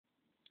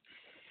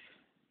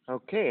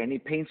Okay, any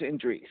pains or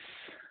injuries?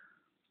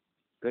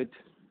 Good.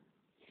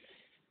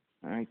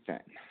 All right then.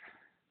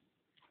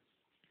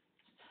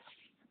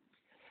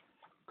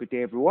 Good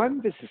day,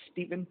 everyone. This is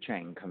Stephen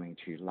Chang coming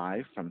to you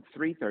live from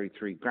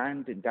 333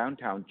 Grand in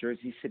downtown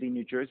Jersey City,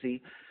 New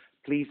Jersey.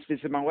 Please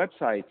visit my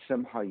website,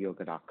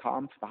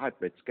 simhayoga.com, for the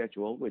hybrid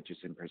schedule, which is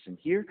in person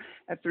here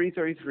at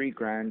 333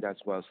 Grand as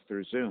well as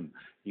through Zoom.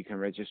 You can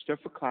register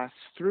for class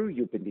through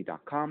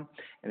ubindi.com,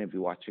 and if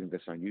you're watching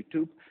this on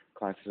YouTube,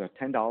 classes are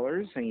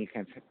 $10, and you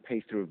can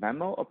pay through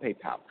Venmo or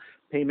PayPal.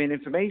 Payment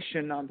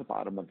information on the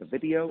bottom of the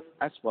video,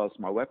 as well as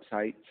my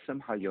website,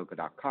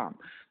 simhayoga.com.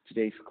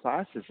 Today's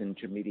class is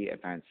Intermediate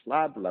Advanced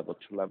Lab, Level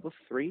 2, Level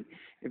 3.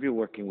 If you're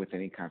working with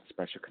any kind of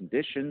special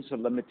conditions or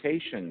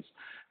limitations,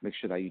 make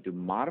sure that you do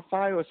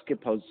modify or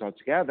skip poses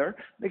altogether,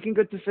 making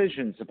good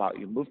decisions about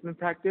your movement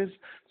practice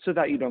so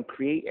that you don't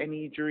create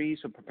any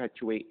injuries or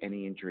perpetuate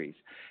any injuries.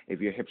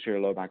 If your hips or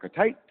your lower back are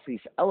tight,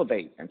 please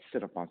elevate and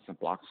sit up on some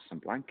blocks or some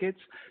blankets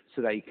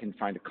so that you can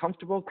find a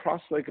comfortable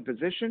cross-legged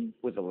position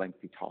with a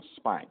lengthy, tall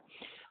spine.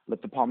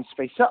 Let the palms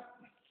face up.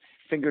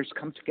 Fingers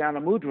come together,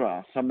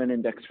 mudra, thumb and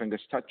index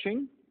fingers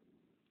touching.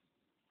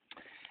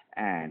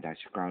 And as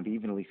you ground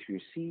evenly through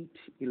your seat,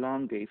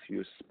 elongate through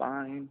your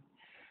spine,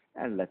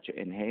 and let your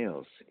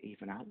inhales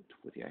even out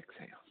with your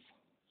exhales.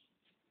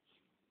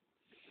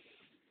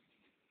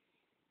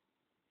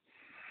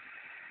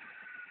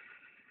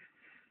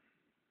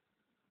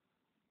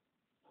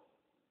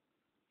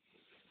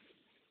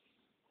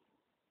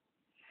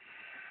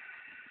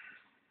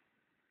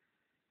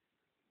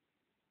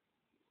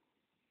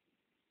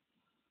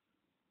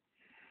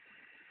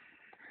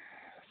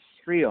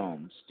 3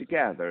 ohms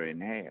together,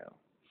 inhale.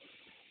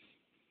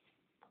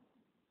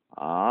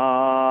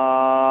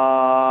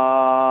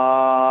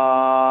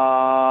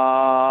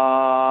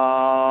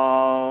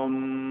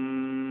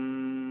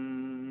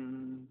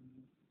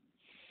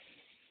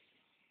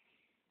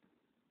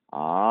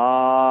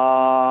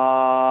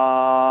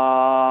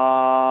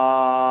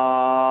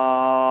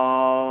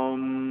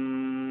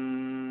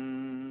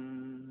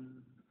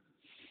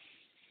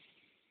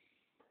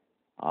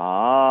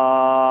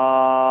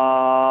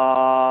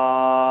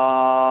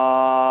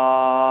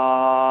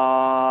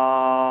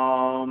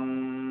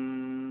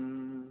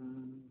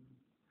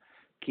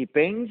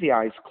 Keeping the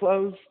eyes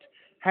closed,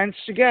 hands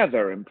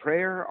together in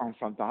prayer on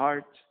front of the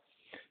heart,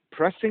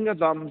 pressing the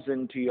thumbs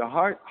into your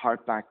heart,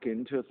 heart back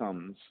into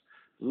thumbs,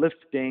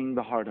 lifting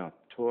the heart up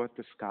toward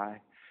the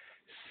sky,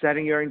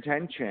 setting your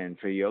intention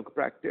for yoga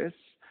practice,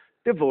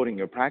 devoting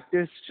your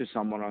practice to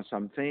someone or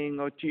something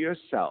or to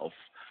yourself,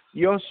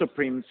 your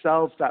supreme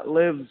self that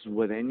lives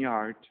within your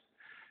heart,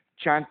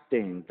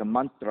 chanting the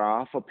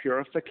mantra for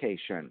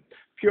purification,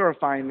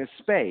 purifying the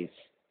space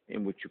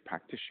in which you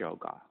practice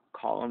yoga.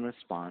 Call and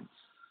response.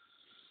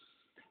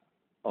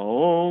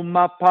 Om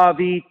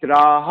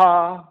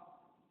Pavitraha,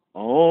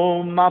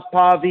 Om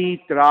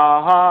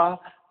Pavitraha,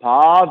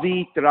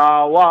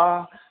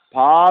 Pavitrawa,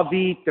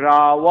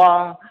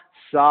 Pavitrawa,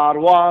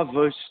 Sarva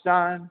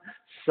Vushtan,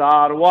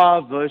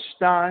 Sarva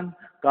Vushtan,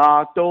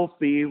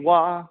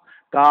 Gatopiwa,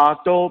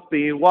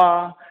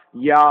 Gatopiwa,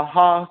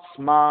 Yaha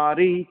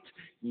Smarit,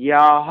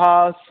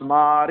 Yaha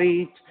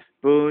Smarit,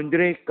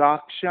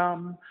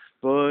 Pundrikaksham,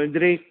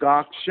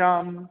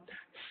 Pundrikaksham,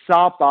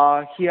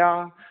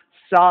 Sapahya,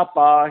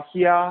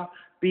 Sapahya,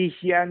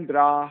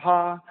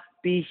 Bihyendraha,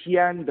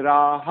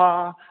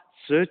 Bihyendraha,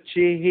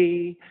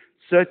 Suchihi,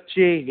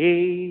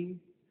 Suchihi.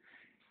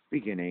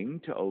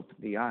 Beginning to open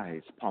the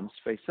eyes, palms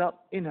face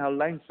up. Inhale,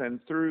 lengthen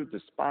through the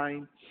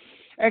spine.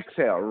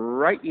 Exhale,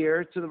 right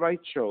ear to the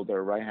right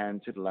shoulder, right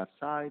hand to the left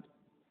side.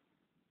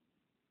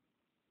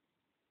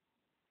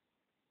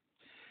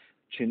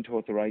 Chin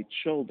toward the right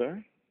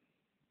shoulder.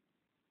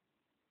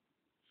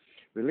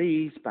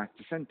 Release, back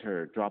to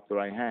center. Drop the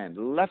right hand.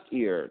 Left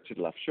ear to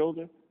the left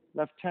shoulder.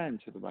 Left hand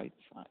to the right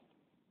side.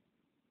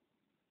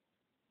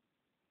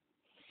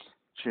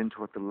 Chin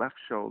toward the left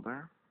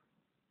shoulder.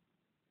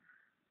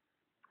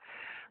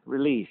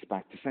 Release,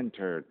 back to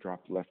center.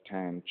 Drop the left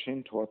hand.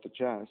 Chin toward the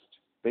chest.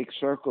 Big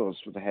circles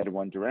with the head in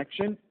one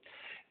direction.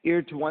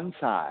 Ear to one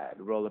side.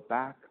 Roll it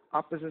back.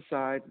 Opposite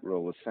side.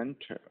 Roll the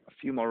center. A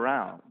few more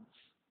rounds.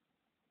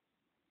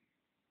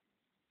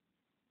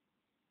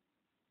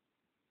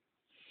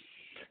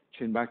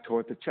 Chin back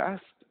toward the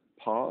chest.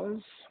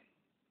 Pause.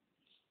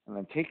 And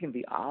then taking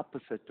the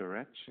opposite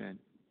direction.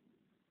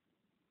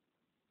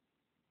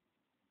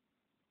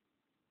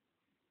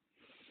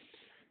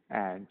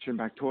 And chin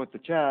back toward the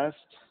chest,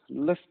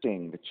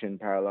 lifting the chin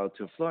parallel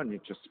to the floor and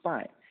your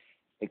spine.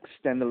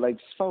 Extend the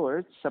legs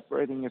forward,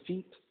 separating your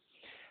feet.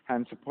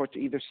 Hand support to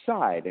either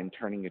side and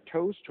turning your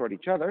toes toward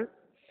each other.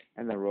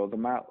 And then roll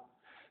them out.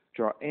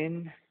 Draw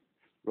in,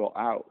 roll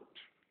out,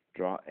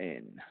 draw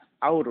in.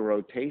 Outer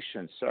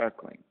rotation,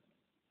 circling.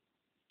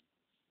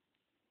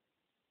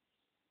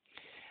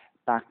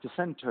 Back to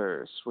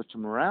center, switch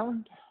them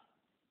around.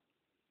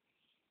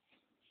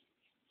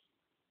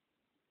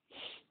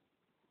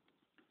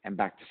 And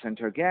back to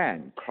center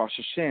again. Cross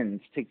your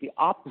shins. Take the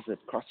opposite,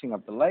 crossing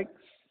of the legs.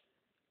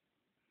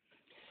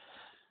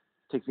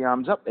 Take the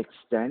arms up,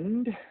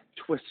 extend,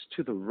 twist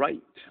to the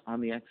right on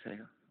the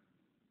exhale.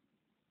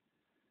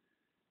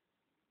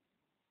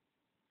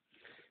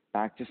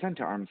 Back to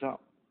center, arms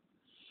up.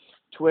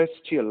 Twist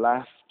to your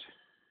left.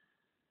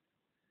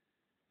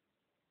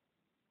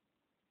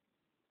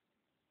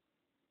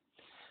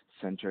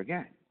 Center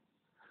again.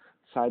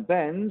 Side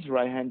bends,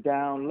 right hand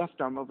down, left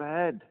arm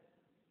overhead.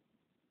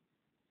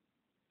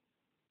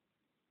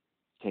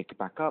 Take it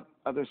back up,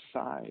 other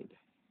side.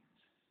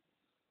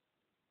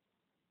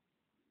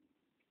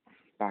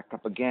 Back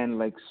up again,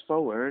 legs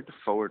forward,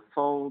 forward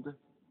fold.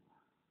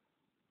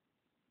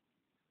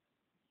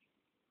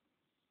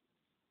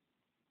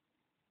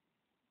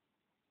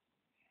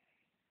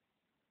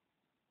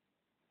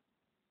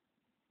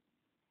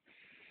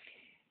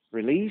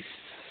 Release,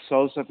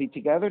 soles of feet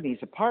together, knees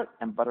apart,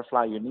 and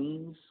butterfly your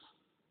knees.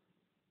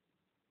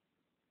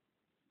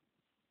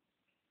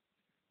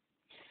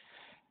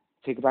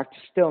 Take it back to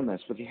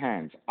stillness with your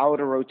hands.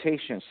 Outer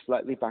rotation,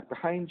 slightly back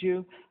behind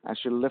you. As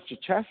you lift your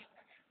chest,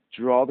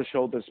 draw the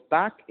shoulders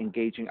back,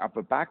 engaging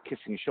upper back,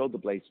 kissing your shoulder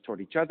blades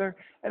toward each other,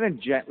 and then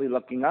gently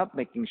looking up,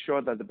 making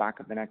sure that the back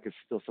of the neck is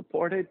still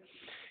supported,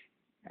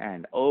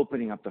 and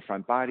opening up the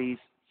front bodies.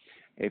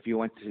 If you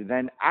want to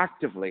then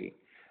actively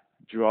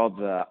draw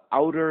the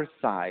outer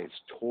thighs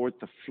toward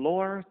the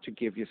floor to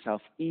give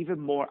yourself even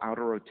more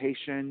outer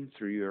rotation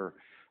through your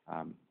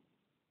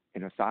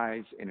inner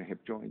thighs, inner hip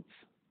joints.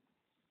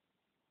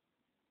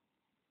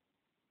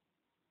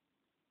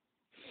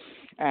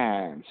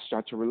 And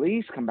start to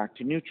release, come back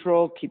to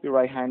neutral, keep your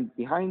right hand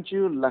behind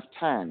you, left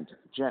hand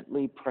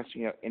gently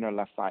pressing your inner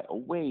left thigh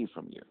away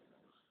from you.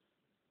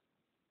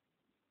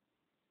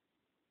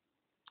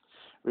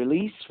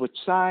 Release, switch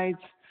sides,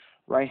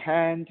 right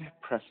hand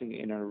pressing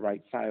inner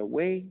right thigh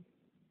away.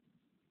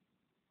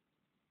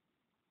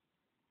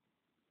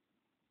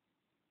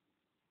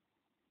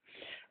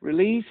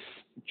 Release,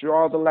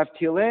 draw the left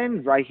heel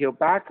in, right heel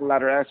back,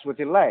 ladder S with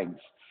your legs.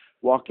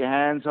 Walk your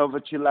hands over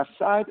to your left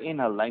side,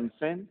 inhale,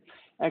 lengthen.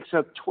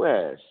 Exhale,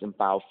 twist and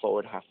bow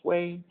forward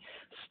halfway.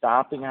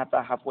 Stopping at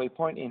the halfway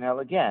point, inhale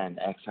again.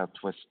 Exhale,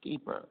 twist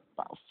deeper,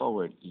 bow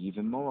forward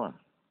even more.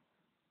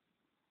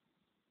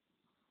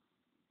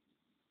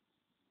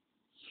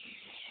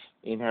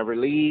 Inhale,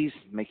 release,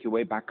 make your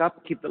way back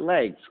up. Keep the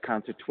legs,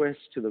 counter twist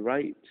to the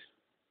right.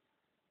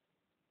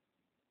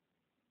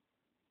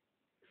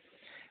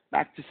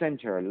 Back to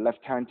center,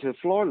 left hand to the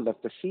floor,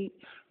 lift the feet,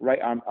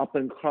 right arm up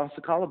and across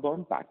the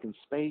collarbone, back in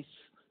space.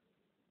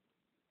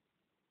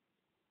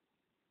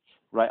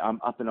 Right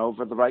arm up and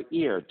over the right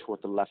ear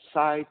toward the left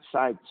side,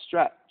 side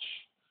stretch.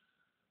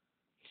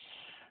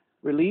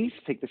 Release,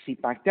 take the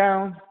seat back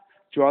down,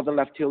 draw the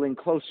left heel in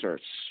closer,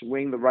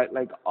 swing the right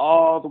leg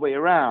all the way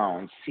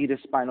around, seated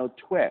spinal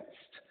twist.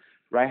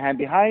 Right hand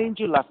behind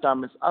you, left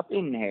arm is up,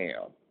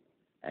 inhale,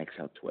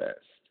 exhale, twist.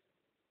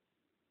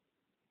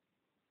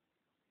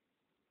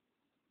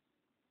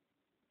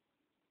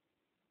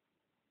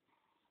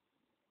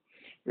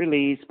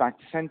 Release, back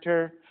to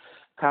center,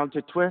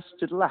 counter twist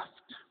to the left.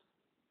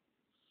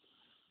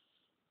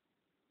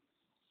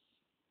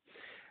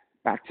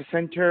 Back to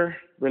center,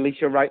 release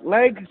your right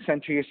leg,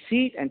 center your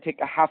seat, and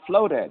take a half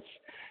lotus.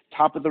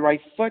 Top of the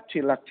right foot to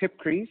your left hip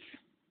crease.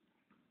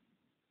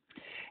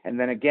 And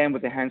then again,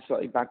 with the hands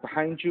slightly back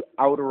behind you,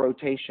 outer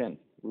rotation.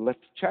 Lift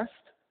chest,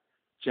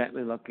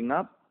 gently looking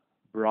up,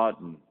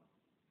 broaden.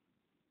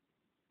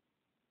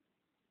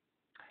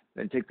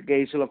 Then take the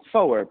gaze to look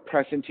forward,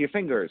 press into your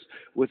fingers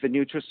with the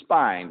neutral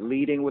spine,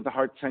 leading with the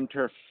heart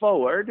center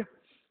forward.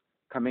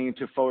 Coming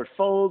into forward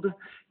fold,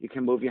 you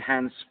can move your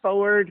hands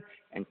forward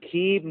and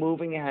keep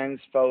moving your hands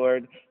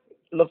forward.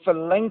 Look for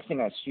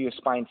lengthiness to your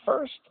spine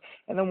first,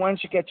 and then once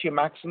you get to your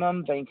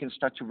maximum, then you can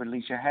start to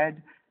release your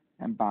head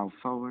and bow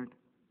forward.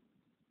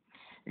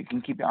 You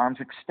can keep your arms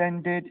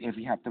extended. If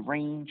you have the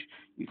range,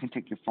 you can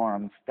take your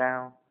forearms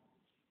down.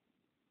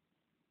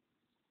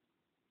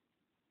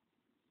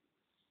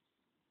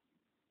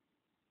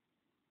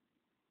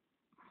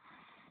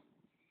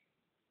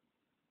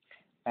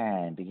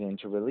 And begin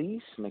to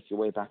release. Make your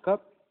way back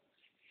up.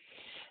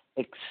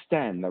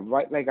 Extend the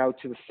right leg out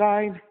to the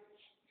side.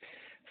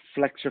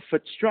 Flex your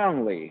foot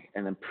strongly,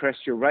 and then press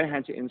your right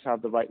hand to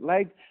inside the right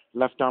leg.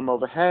 Left arm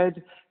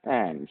overhead,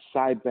 and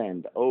side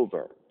bend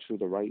over to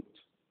the right.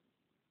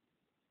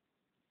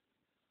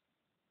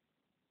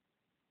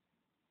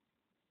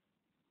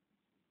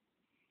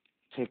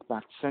 Take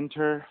back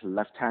center,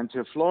 left hand to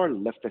the floor,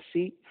 lift the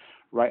seat,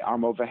 right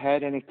arm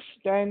overhead and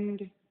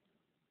extend.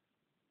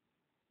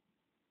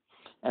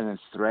 And then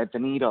thread the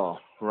needle,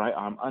 right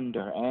arm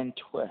under and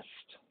twist.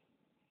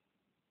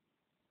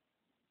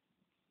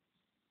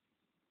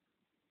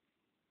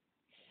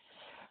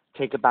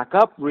 Take it back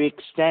up,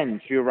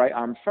 re-extend through your right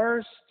arm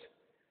first.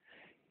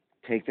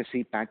 Take the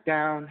seat back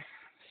down,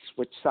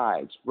 switch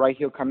sides. Right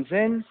heel comes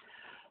in,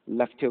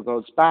 left heel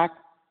goes back,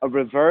 a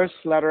reverse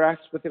ladder S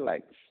with your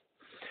legs.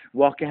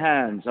 Walk your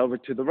hands over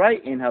to the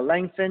right, inhale,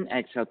 lengthen,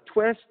 exhale,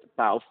 twist,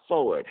 bow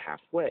forward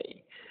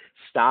halfway.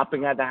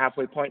 Stopping at the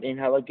halfway point,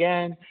 inhale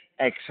again,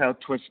 exhale,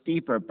 twist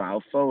deeper,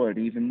 bow forward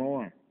even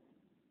more.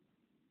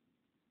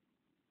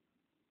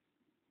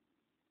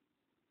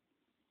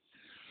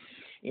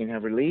 Inhale,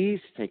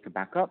 release, take it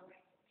back up.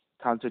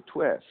 Counter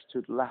twist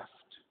to the left.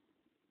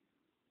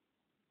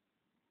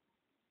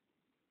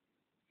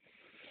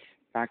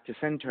 Back to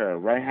center.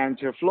 Right hand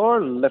to your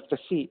floor, lift the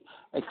seat.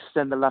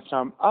 Extend the left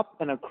arm up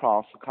and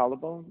across the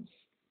collarbones.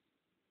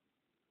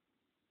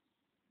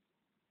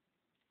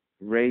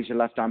 Raise your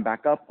left arm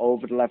back up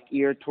over the left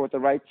ear toward the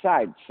right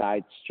side.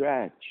 Side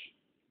stretch.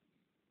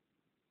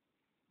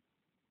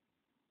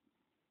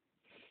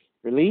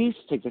 Release,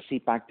 take the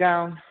seat back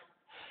down.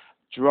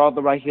 Draw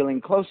the right heel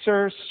in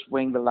closer.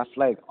 Swing the left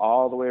leg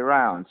all the way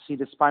around. See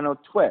the spinal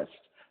twist.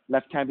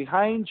 Left hand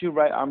behind you,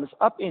 right arm is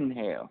up.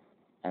 Inhale.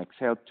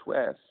 Exhale,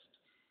 twist.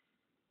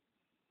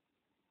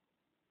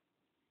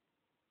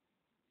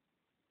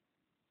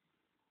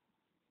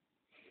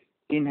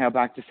 Inhale,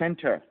 back to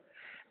center.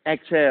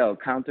 Exhale,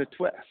 counter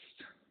twist.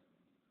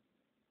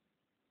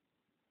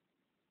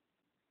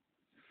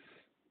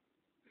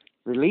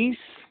 Release.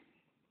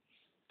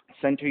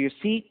 Center your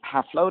seat,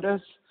 half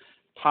lotus.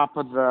 Top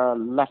of the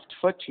left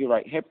foot to your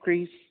right hip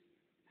crease.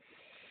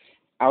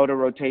 Outer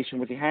rotation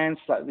with your hands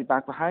slightly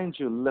back behind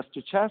you. Lift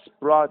your chest,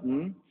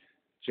 broaden,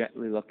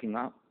 gently looking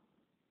up.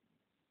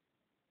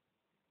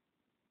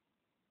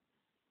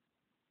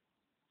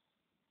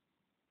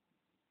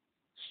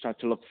 Start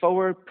to look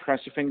forward, press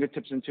your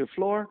fingertips into the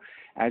floor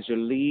as you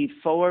lead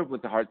forward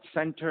with the heart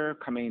center,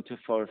 coming into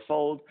forward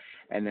fold,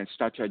 and then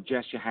start to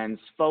adjust your hands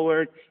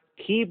forward.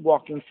 Keep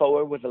walking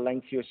forward with the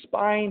length of your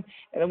spine,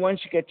 and then once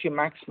you get to your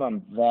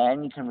maximum,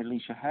 then you can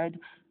release your head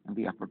and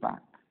the upper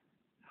back.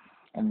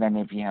 And then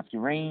if you have to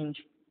range,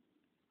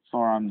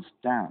 forearms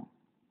down.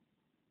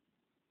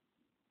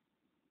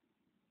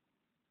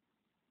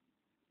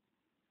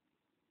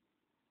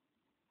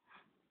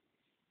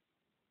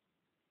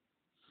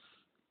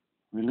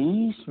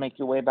 Release, make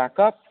your way back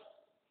up.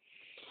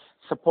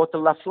 Support the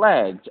left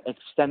leg.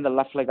 Extend the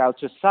left leg out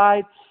to the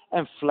side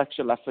and flex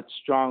your left foot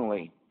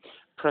strongly.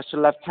 Press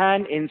your left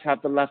hand inside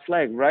the left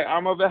leg. Right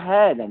arm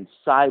overhead and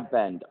side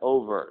bend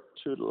over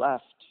to the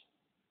left.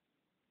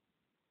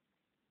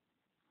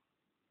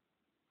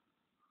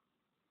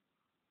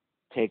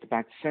 Take it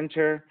back to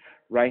center.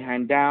 Right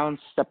hand down.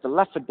 Step the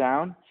left foot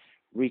down.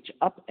 Reach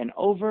up and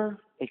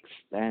over.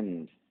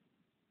 Extend.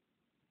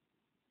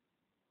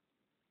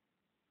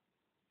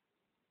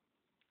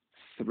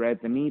 Thread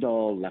the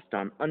needle. Left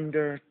arm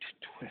under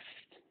to twist.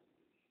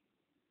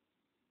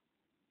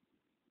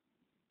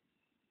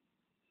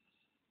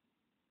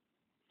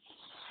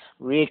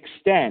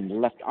 Re-extend,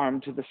 left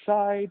arm to the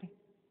side,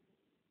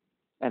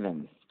 and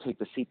then take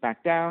the seat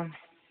back down.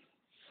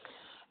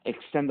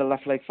 Extend the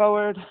left leg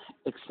forward,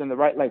 extend the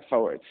right leg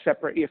forward.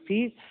 Separate your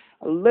feet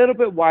a little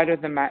bit wider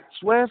than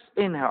mat's width.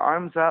 Inhale,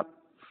 arms up.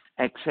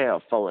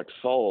 Exhale, forward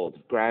fold,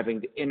 grabbing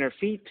the inner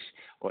feet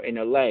or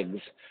inner legs.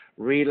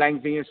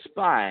 Re-lengthen your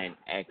spine.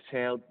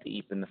 Exhale,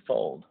 deepen the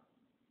fold.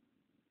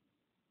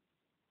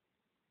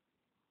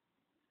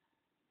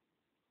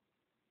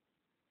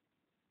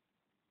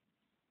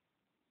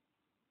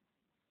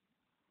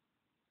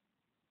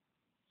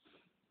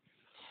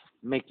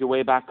 Make your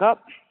way back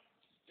up.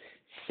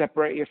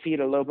 Separate your feet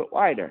a little bit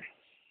wider.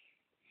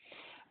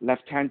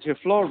 Left hand to your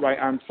floor, right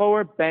arm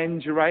forward,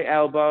 bend your right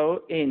elbow.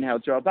 Inhale,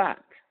 draw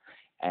back.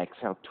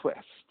 Exhale, twist.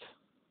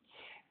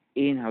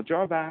 Inhale,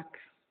 draw back.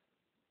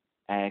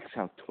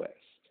 Exhale, twist.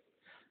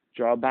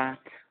 Draw back.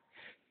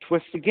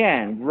 Twist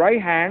again. Right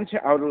hand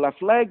to outer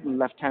left leg,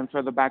 left hand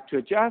further back to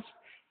adjust,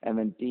 and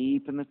then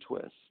deepen the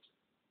twist.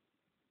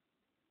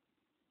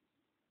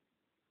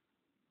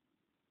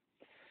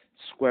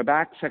 Square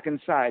back, second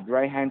side.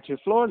 Right hand to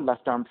the floor,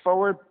 left arm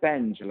forward,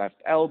 bend your left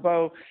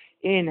elbow.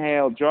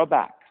 Inhale, draw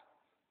back.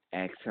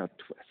 Exhale,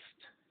 twist.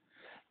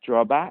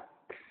 Draw back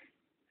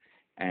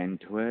and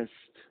twist.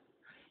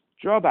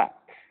 Draw back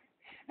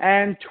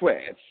and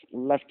twist.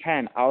 Left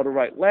hand, outer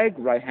right leg,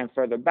 right hand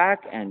further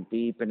back, and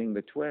deepening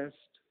the twist.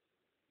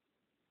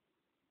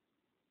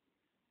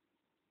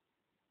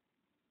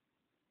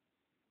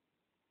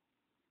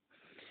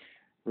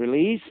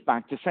 Release,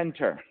 back to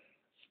center.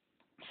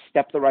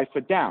 Step the right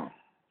foot down.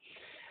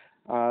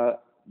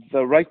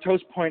 The right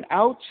toes point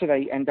out so that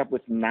you end up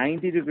with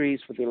 90 degrees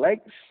with your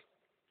legs.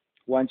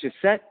 Once you're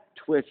set,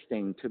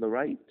 twisting to the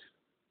right.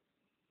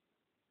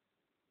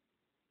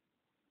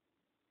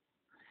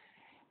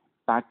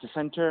 Back to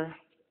center.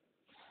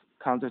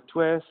 Counter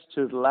twist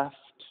to the left.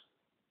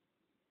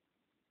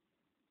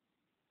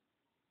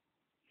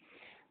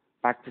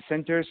 Back to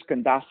center,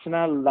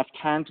 Skandasana. Left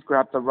hand to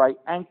grab the right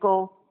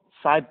ankle.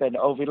 Side bend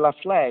over your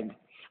left leg.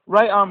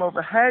 Right arm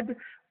overhead,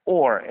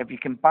 or if you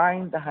can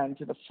bind the hand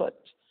to the foot,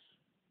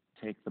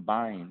 take the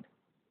bind.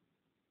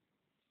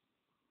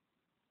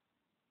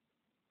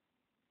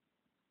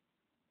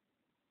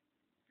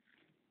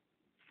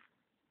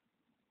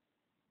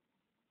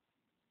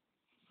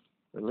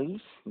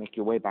 Release, make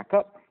your way back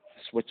up,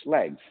 switch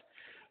legs.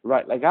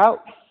 Right leg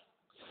out,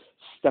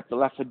 step the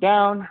left foot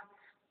down,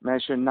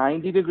 measure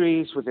 90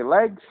 degrees with your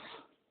legs,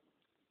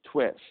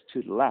 twist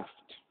to the left.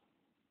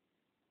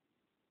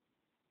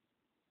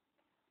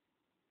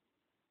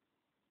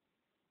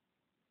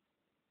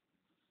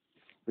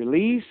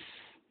 Release,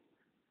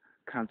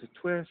 counter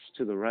twist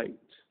to the right.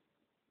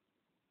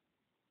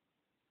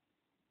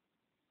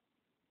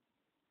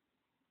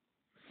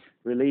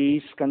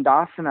 Release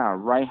Skandasana.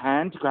 Right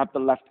hand, grab the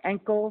left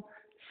ankle,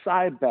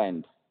 side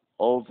bend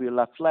over your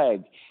left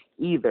leg.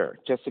 Either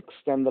just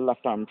extend the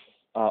left arm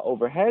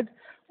overhead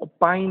or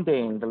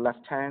binding the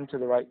left hand to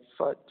the right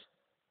foot.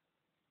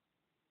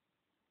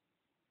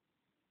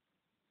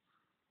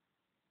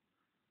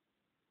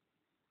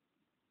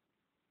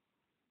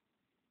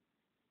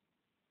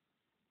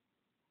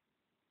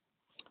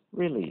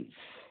 Release.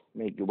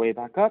 Make your way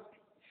back up.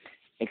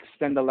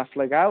 Extend the left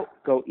leg out.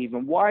 Go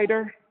even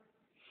wider.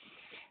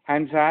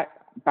 Hands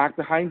back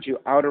behind you.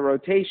 Outer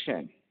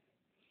rotation.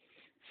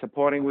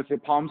 Supporting with your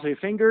palms of your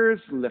fingers.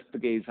 Lift the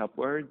gaze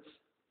upwards.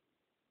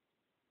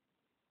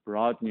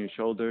 Broaden your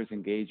shoulders,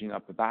 engaging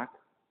upper back.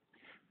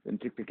 Then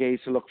take the gaze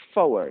to look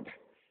forward.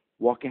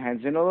 Walk your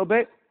hands in a little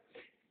bit.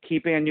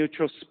 Keeping a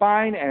neutral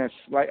spine and a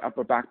slight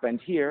upper back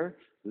bend here.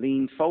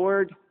 Lean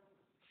forward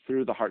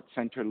through the heart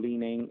center,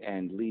 leaning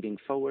and leading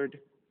forward.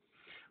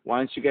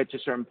 Once you get to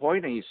a certain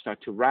point and you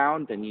start to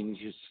round, then you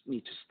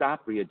need to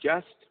stop,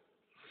 readjust.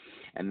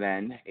 And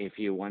then if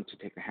you want to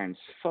take the hands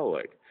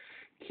forward,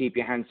 keep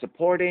your hands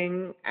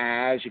supporting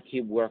as you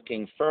keep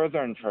working further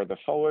and further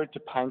forward to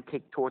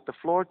pancake toward the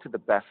floor to the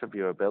best of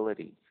your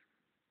ability.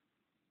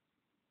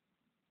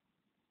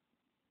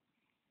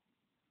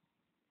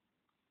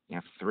 You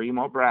have 3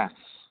 more breaths.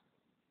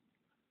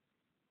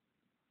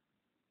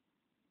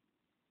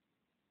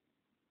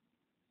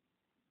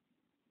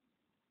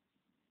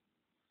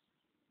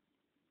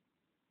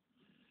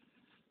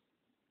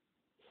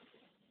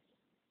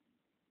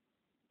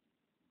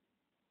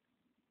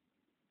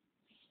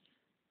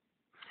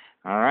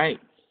 All right.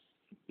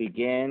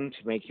 Begin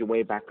to make your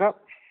way back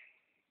up.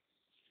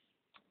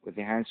 With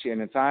your hands to your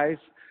inner thighs,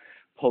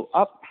 pull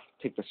up,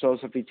 take the soles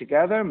of feet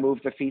together, move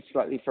the feet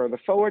slightly further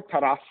forward,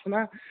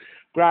 Tadasana,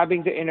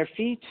 grabbing the inner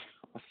feet,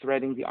 or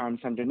threading the arms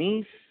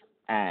underneath,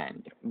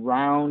 and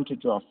round to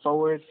draw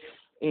forward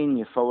in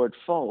your forward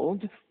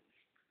fold.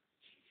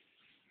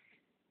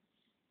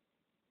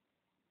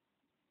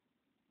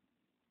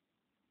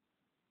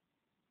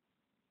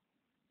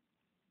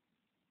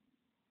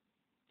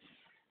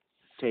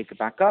 Take it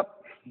back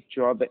up,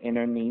 draw the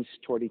inner knees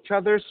toward each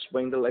other,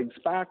 swing the legs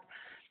back,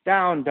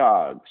 down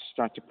dog,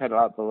 start to pedal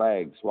out the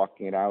legs,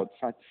 walking it out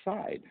side to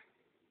side.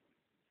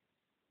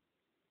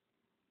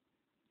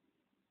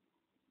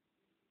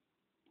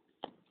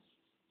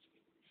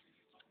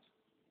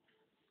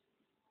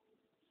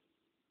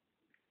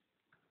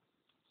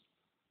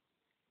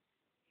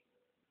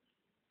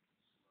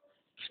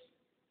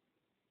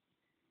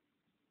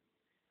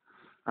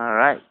 All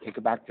right, take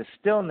it back to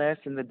stillness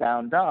in the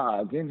down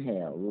dog.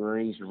 Inhale,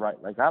 raise your right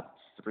leg up,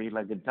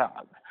 3-legged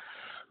dog.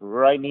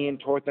 Right knee in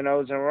toward the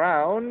nose and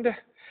around.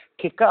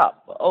 Kick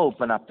up,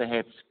 open up the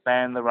hips,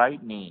 bend the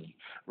right knee.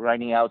 Right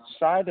knee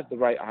outside of the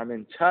right arm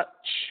and touch.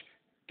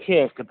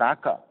 Kick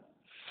back up.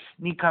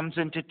 Knee comes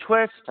into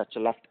twist, touch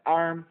the left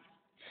arm.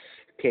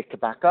 Kick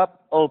back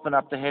up, open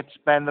up the hips,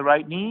 bend the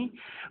right knee.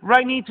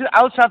 Right knee to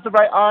outside the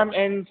right arm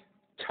and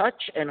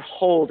touch and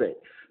hold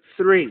it.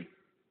 3,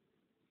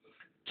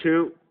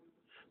 2,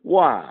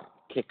 1.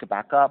 Kick it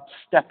back up,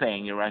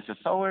 stepping your right foot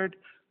forward.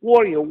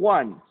 Warrior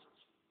 1.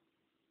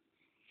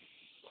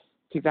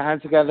 Keep the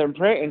hands together and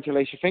pray.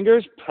 Interlace your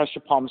fingers. Press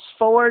your palms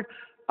forward,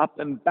 up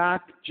and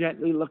back,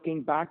 gently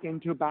looking back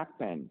into a back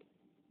bend.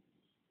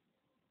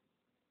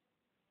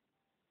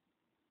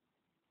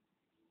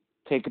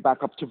 Take it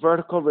back up to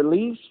vertical.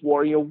 Release.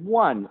 Warrior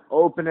 1.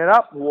 Open it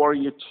up.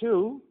 Warrior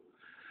 2.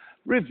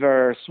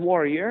 Reverse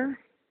warrior.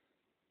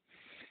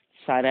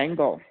 Side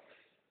angle.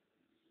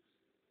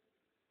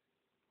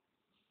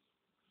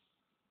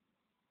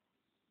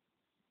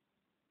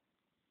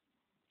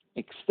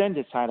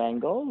 Extended side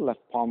angle. Left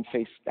palm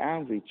face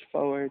down. Reach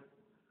forward.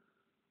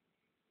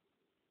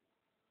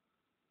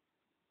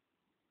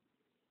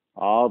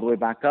 All the way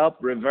back up.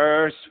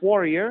 Reverse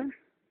warrior.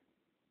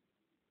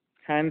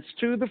 Hands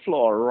to the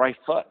floor. Right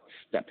foot.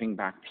 Stepping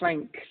back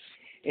plank.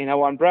 Inhale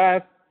 1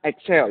 breath.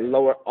 Exhale.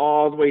 Lower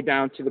all the way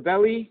down to the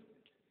belly.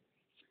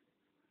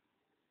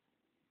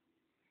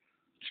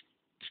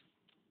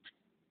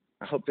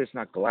 I hope there's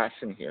not glass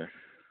in here.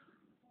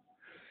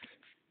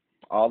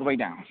 All the way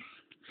down.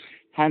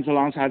 Hands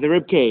alongside the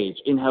rib cage.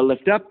 Inhale,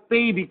 lift up,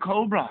 baby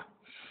cobra.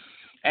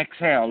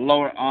 Exhale,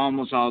 lower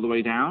almost all the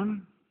way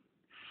down.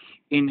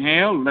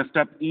 Inhale, lift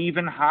up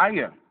even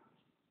higher.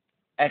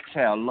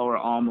 Exhale, lower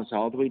almost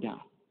all the way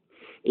down.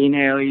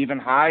 Inhale even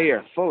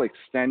higher. Full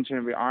extension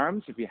of your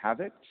arms if you have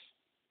it.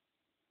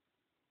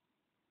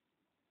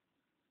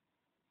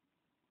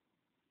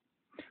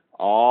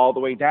 All the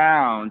way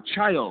down.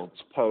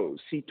 Child's pose.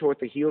 Seat toward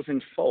the heels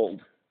and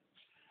fold.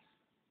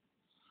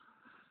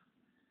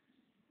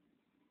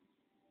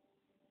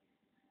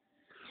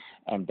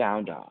 And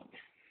down dog.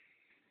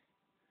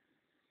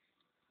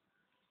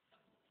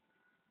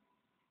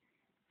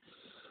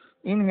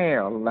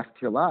 Inhale, left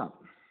heel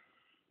up.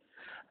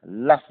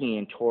 Left knee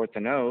in toward the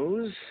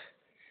nose.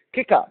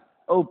 Kick up.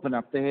 Open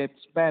up the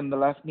hips. Bend the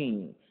left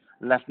knee.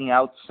 Left knee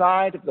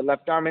outside of the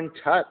left arm and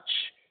touch.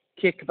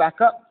 kick back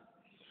up.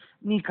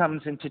 Knee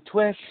comes into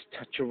twist,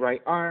 touch your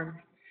right arm,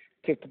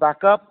 kick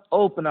back up,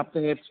 open up the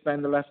hips,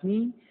 bend the left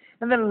knee,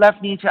 and then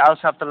left knee to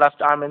outside the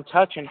left arm and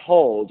touch and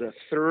hold.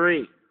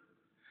 3,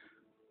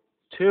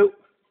 2,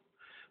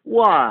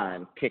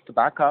 1. Kick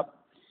back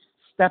up,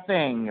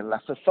 stepping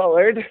left foot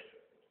forward,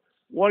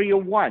 warrior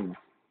 1.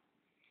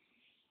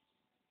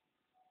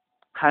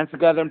 Hands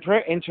together in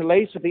prayer,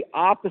 interlace with the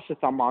opposite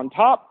thumb on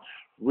top,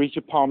 reach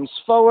your palms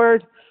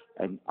forward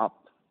and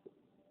up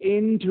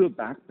into a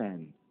back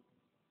bend.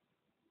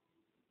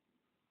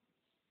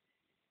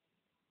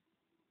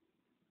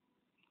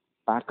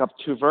 Back up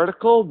to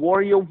vertical,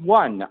 warrior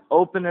 1.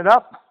 Open it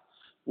up,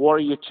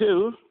 warrior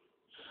 2.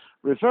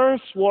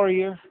 Reverse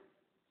warrior,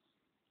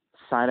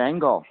 side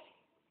angle.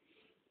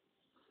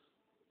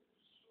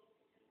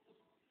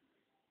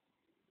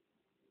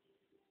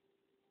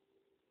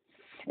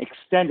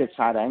 Extended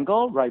side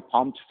angle, right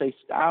palm to face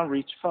down,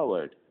 reach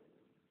forward.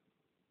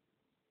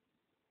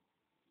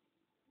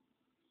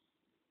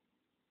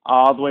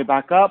 All the way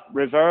back up,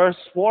 reverse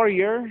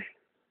warrior.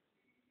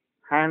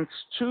 Hands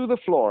to the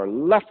floor,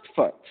 left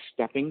foot,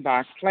 stepping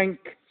back, plank.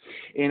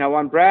 Inhale,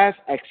 one breath,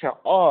 exhale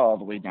all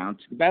the way down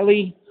to the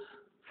belly.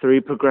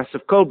 3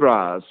 progressive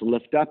cobras.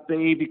 Lift up,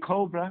 baby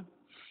cobra.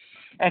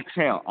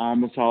 Exhale,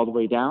 almost all the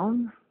way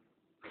down.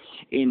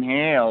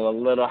 Inhale, a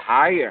little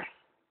higher.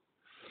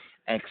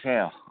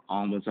 Exhale,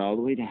 almost all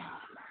the way down.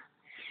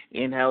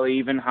 Inhale,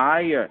 even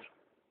higher.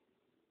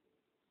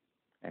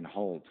 And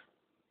hold.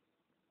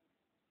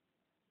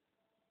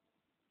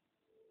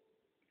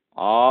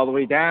 All the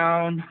way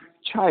down.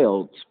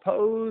 Child's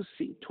pose.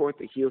 Seat toward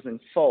the heels and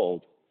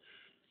fold.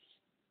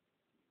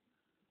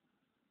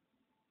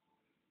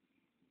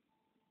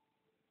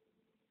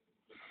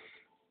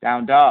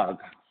 Down dog.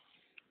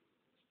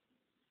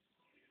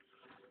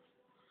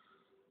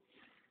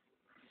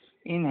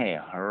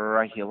 Inhale,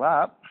 right heel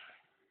up.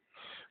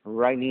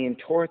 Right knee in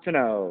towards the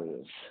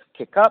nose.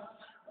 Kick up.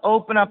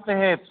 Open up the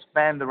hips.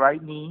 Bend the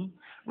right knee.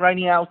 Right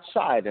knee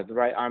outside of the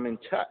right arm and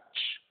touch.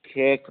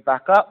 Kick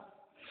back up.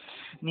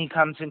 Knee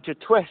comes into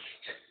twist.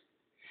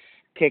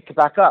 Kick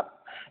back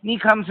up. Knee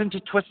comes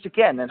into twist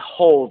again and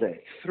hold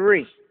it.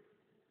 3,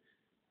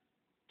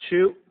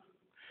 2,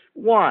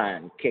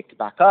 1. Kick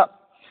back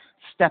up.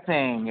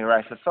 Stepping your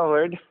right foot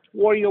forward.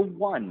 Warrior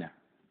 1.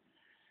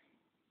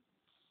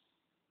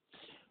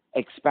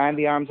 Expand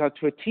the arms out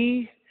to a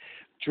T.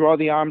 Draw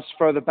the arms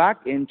further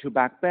back into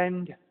back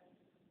bend.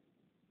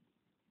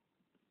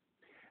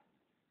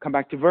 Come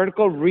back to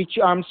vertical. Reach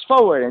your arms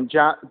forward and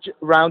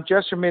round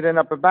just your mid and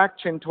upper back,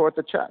 chin toward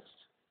the chest.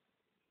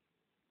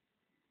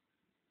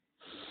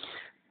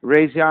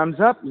 Raise the arms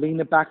up. Lean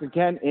it back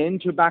again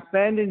into back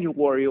bend in your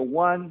warrior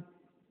 1.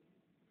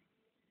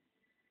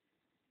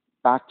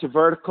 Back to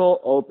vertical.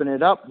 Open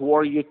it up.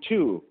 Warrior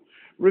 2.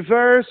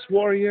 Reverse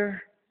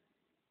warrior.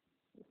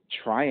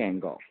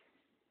 Triangle.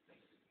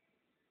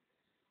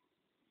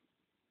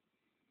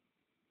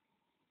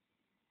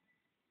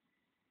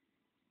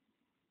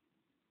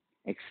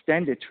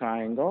 Extended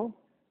triangle.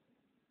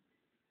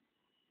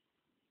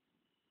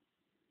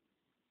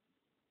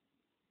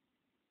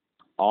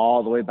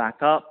 All the way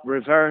back up,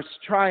 reverse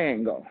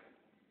triangle.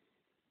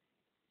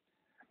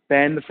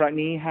 Bend the front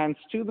knee, hands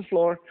to the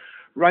floor.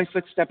 Right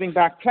foot stepping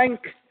back, plank.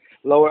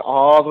 Lower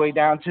all the way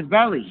down to the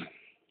belly.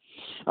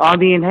 On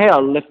the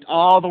inhale, lift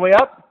all the way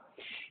up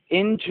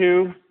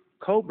into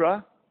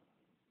cobra.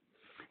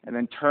 And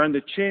then turn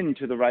the chin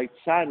to the right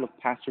side. Look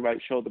past your right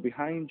shoulder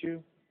behind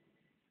you.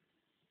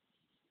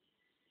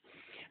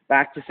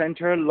 Back to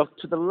center, look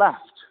to the left.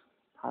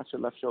 Past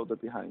your left shoulder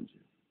behind you.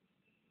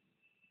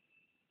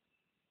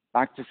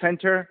 Back to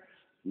center,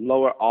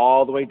 lower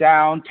all the way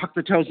down, tuck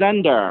the toes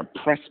under,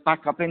 press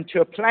back up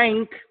into a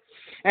plank.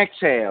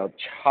 Exhale,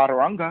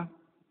 chaturanga.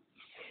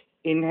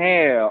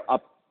 Inhale,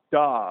 up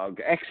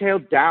dog. Exhale,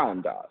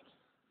 down dog.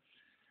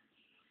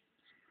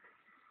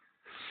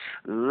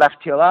 Left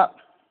heel up,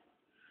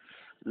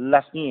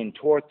 left knee in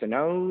toward the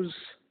nose.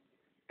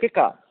 Kick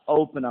up,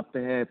 open up the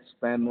hips,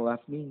 bend the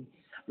left knee.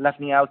 Left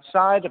knee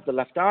outside of the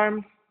left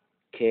arm,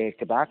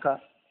 kick back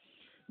up.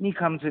 Knee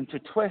comes into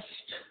twist.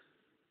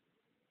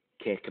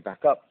 Kick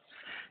back up.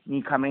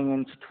 Knee coming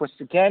into twist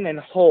again and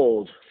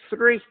hold.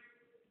 3,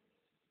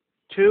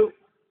 2,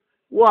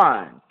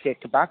 1.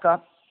 Kick back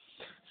up.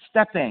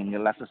 Stepping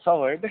your left foot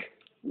forward.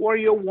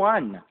 Warrior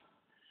 1.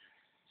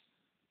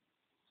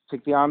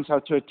 Take the arms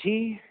out to a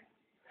T.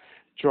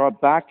 Draw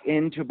back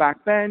into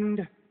back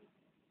bend.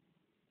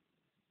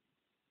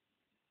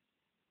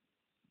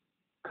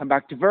 Come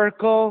back to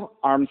vertical.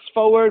 Arms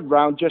forward.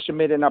 Round just your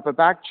mid and upper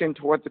back. Chin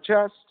toward the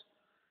chest.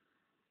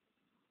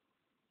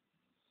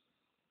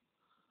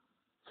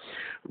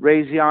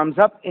 Raise the arms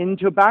up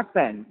into back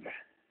bend.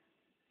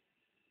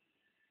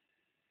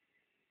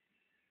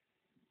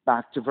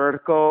 Back to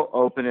vertical,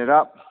 open it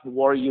up,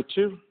 warrior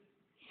 2.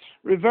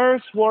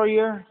 Reverse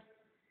warrior,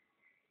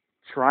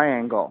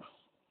 triangle.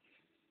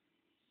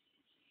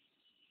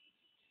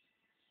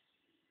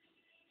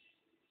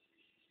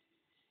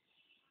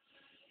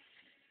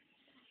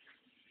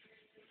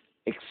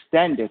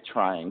 Extended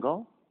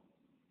triangle.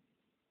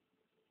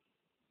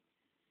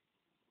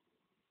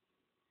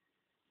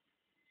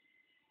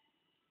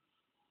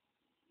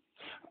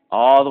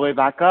 All the way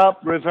back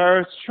up,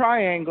 reverse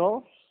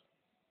triangle.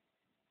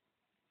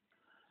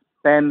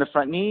 Bend the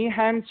front knee,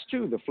 hands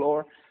to the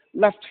floor.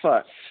 Left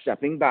foot,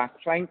 stepping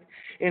back, plank.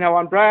 Inhale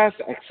on breath,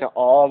 exhale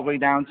all the way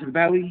down to the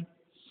belly.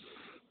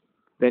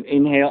 Then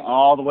inhale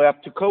all the way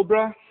up to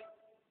cobra.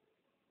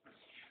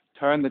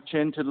 Turn the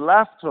chin to the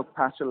left, look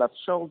past your left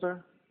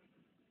shoulder.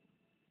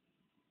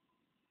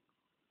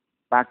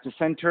 Back to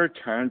center,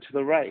 turn to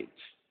the right.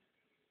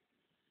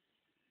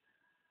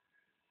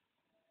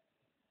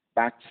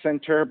 Back to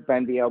center,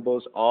 bend the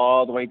elbows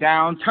all the way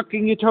down,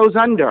 tucking your toes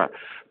under.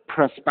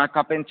 Press back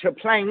up into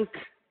plank.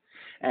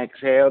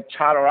 Exhale,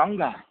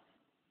 chaturanga.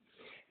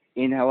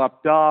 Inhale,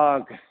 up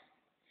dog.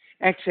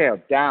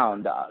 Exhale,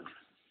 down dog.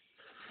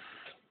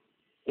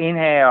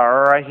 Inhale,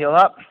 right heel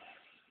up.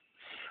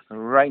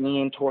 Right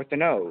knee in toward the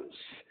nose.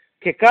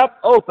 Kick up,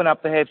 open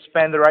up the hips,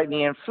 bend the right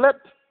knee and flip.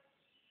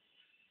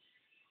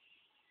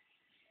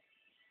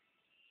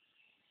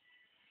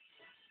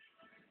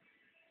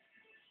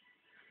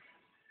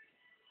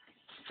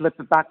 Flip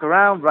it back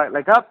around, right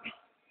leg up.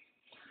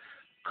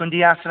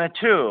 Kundiyasana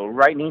 2,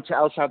 right knee to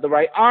outside the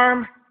right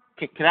arm.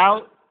 Kick it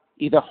out.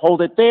 Either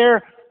hold it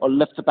there or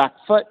lift the back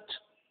foot.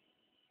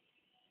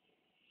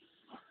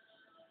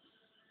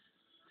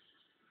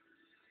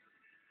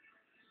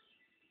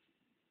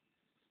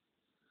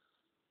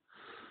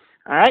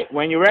 All right,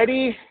 when you're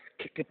ready,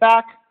 kick it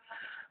back.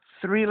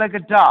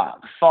 Three-legged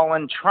dog,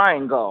 fallen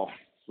triangle.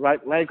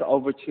 Right leg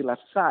over to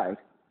left side.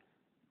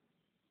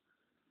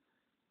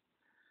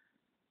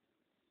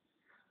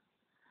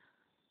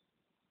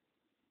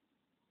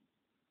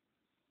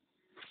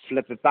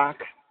 Flip it back.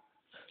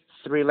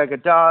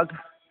 Three-legged dog.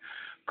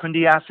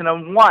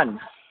 Kundiyasana 1.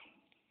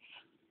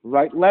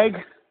 Right leg,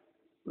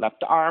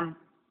 left arm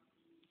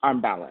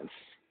balance.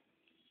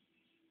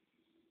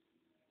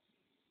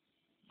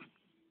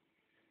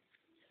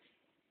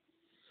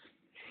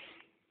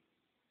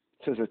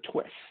 This is a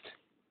twist.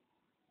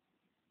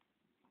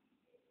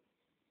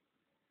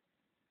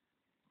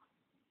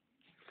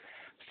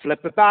 Flip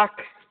it back.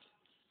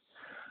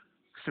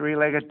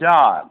 Three-legged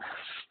dog.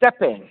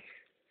 Stepping.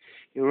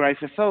 You rise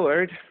it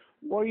forward.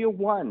 Warrior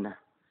 1.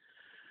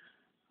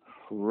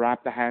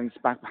 Wrap the hands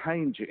back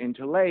behind you.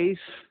 Interlace.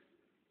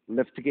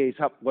 Lift the gaze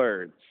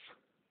upwards.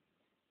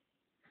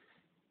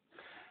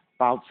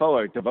 Bow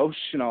forward.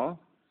 Devotional.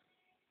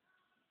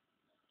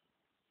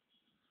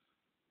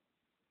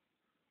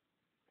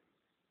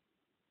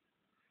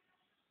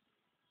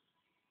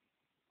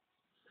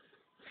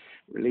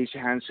 Release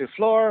your hands to the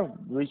floor.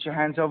 Reach your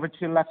hands over to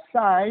the left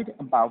side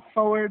and bow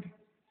forward.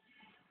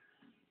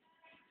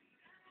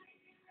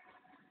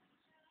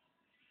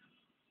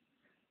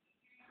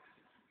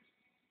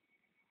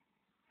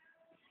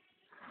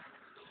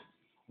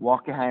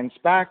 Walk your hands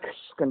back.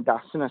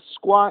 Skandasana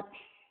squat.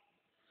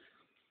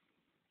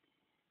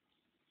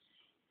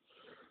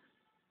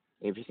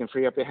 If you can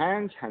free up your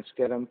hands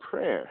get on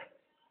prayer.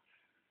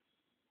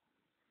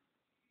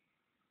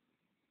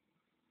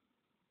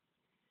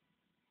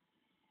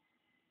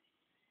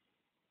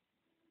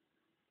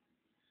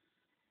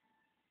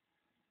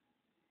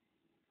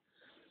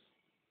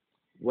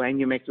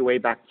 When you make your way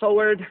back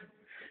forward,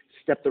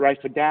 step the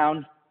right foot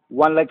down,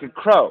 one-legged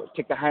crow.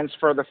 Take the hands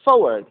further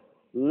forward,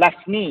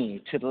 left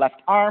knee to the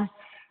left arm.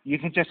 You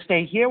can just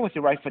stay here with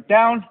your right foot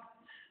down,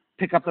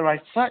 pick up the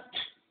right foot,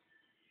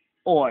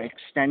 or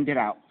extend it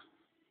out.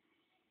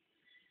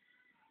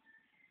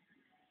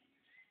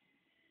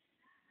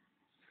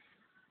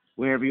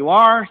 Wherever you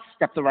are,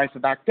 step the right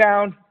foot back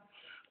down,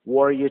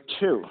 warrior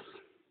 2.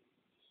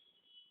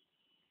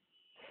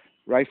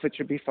 Right foot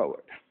should be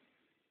forward.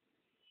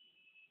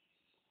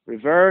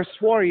 Reverse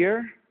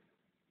warrior.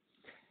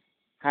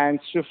 Hands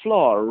to the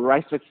floor.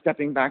 Right foot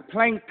stepping back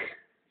plank.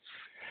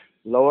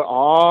 Lower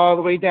all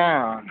the way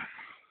down.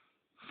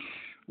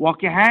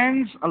 Walk your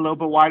hands a little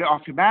bit wider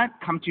off your mat.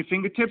 Come to your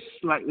fingertips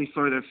slightly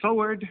further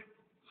forward.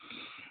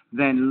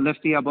 Then lift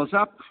the elbows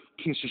up.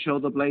 Kiss your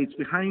shoulder blades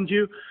behind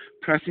you.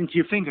 Press into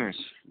your fingers.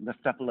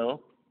 Lift up a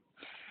little.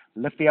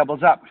 Lift the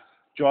elbows up.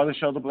 Draw the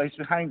shoulder blades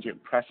behind you.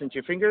 Press into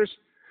your fingers.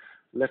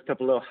 Lift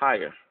up a little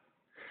higher.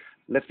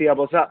 Lift the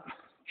elbows up.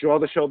 Draw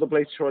the shoulder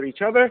blades toward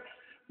each other.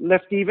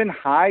 Lift even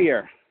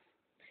higher.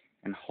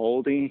 And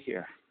holding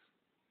here.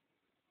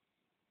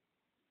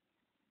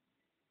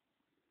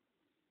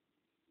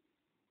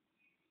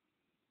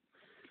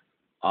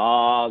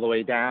 All the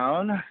way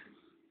down.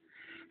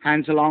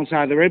 Hands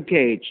alongside the rib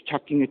cage.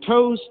 Tucking your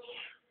toes.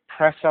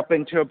 Press up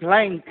into a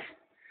plank.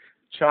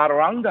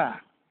 Chaturanga.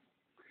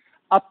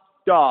 Up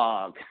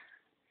dog.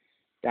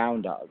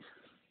 Down dog.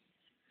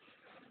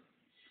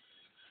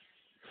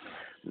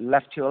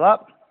 Left heel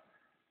up.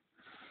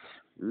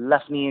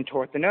 Left knee in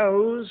toward the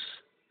nose.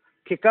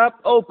 Kick up,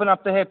 open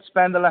up the hips,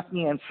 bend the left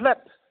knee and flip.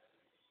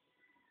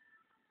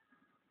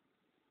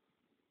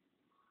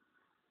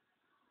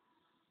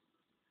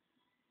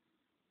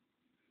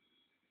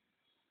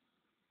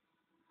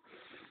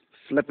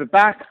 Flip it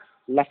back,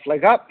 left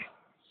leg up.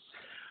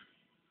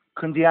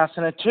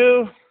 Kundiyasana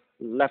 2,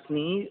 left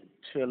knee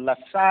to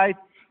left side.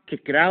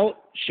 Kick it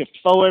out, shift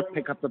forward,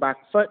 pick up the back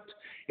foot.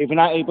 If you're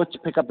not able to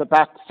pick up the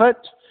back foot,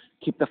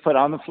 keep the foot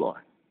on the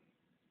floor.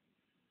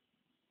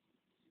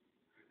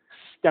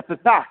 Step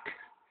it back.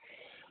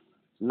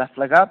 Left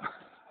leg up,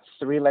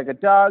 three-legged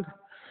dog.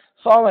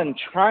 Fallen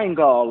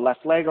triangle,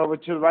 left leg over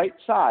to the right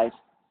side.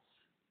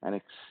 And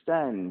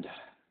extend.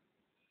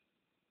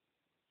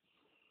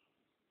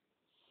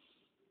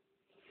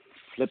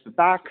 Flip it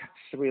back,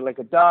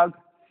 three-legged dog.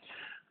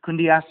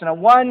 Kundiyasana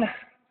 1.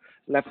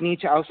 Left knee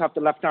to outside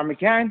the left arm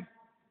again.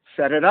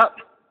 Set it up.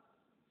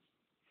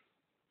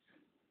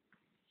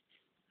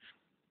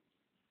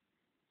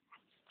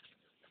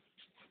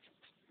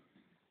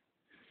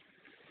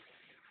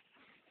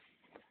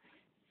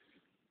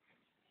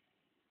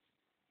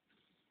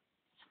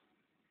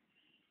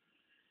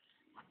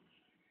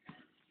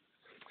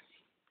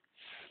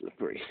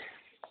 Slippery.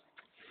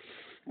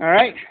 All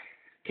right,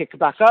 kick it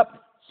back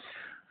up.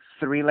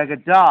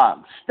 Three-legged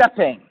dog.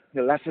 Stepping.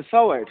 Your left is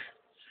forward.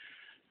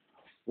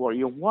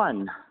 Warrior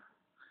 1.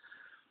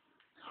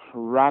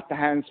 Wrap the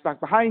hands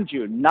back behind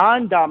you.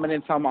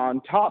 Non-dominant thumb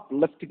on top.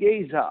 Lift the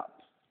gaze up.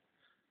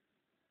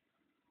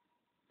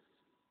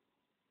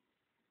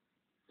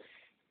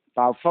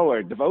 Bow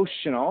forward.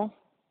 Devotional.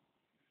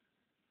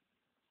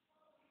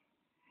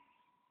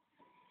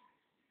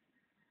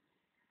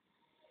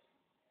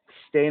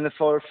 Stay in the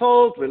forward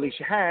fold. Release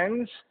your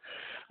hands.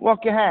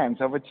 Walk your hands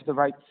over to the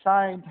right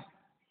side.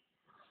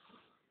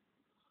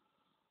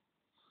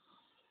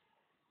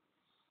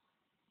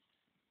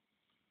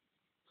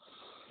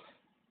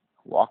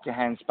 Walk your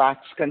hands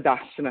back,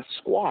 Skandasana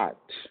squat.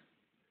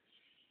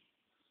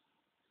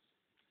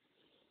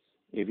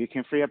 If you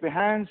can free up your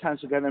hands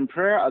together in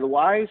prayer.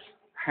 Otherwise,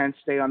 hands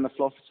stay on the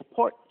floor for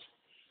support.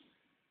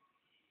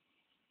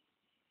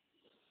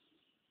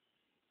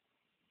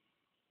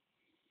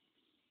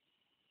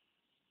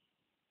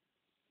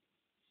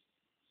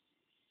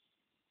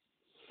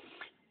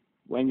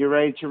 When you're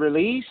ready to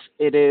release,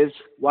 it is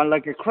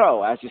one-legged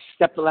crow. As you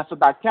step the left foot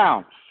back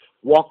down,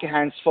 walk your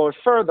hands forward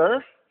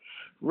further.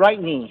 Right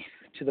knee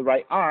to the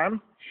right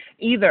arm.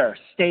 Either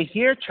stay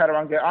here,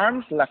 chaturanga your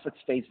arms, left foot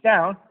stays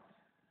down.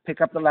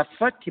 Pick up the left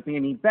foot, keeping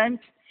your knee bent,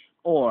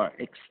 or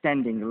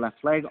extending the left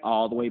leg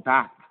all the way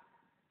back.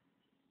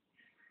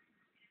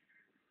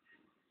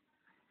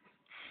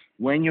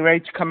 When you're ready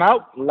to come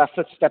out, left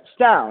foot steps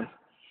down.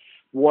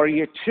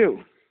 Warrior 2.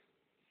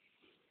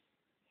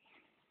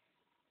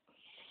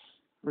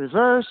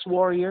 Reverse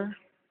warrior.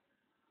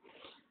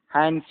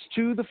 Hands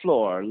to the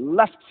floor.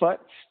 Left foot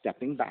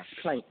stepping back,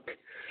 plank.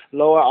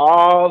 Lower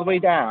all the way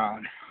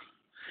down.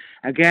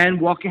 Again,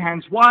 walk your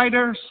hands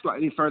wider,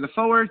 slightly further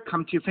forward.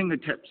 Come to your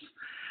fingertips.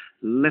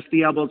 Lift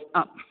the elbows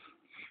up.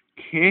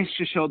 Kiss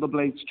your shoulder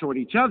blades toward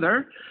each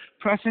other.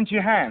 Press into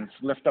your hands.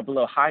 Lift up a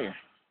little higher.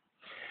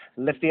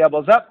 Lift the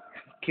elbows up.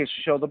 Kiss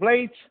your shoulder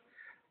blades.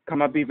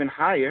 Come up even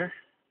higher.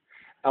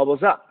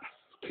 Elbows up.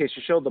 Kiss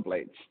your shoulder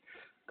blades.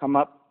 Come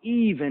up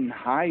even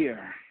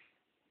higher.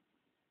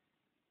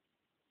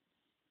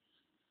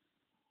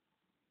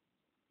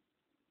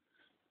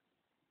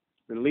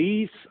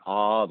 Release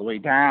all the way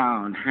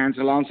down. Hands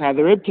alongside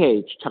the rib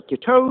cage. Tuck your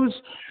toes.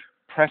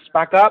 Press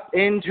back up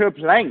into a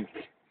plank.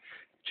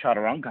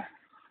 Chaturanga.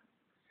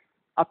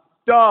 Up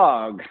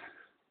dog.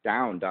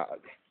 Down dog.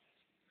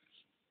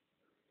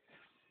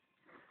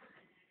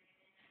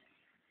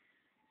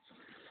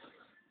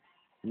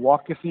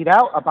 Walk your feet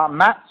out about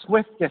mat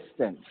width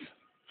distance.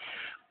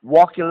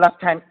 Walk your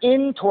left hand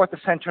in toward the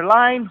center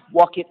line.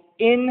 Walk it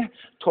in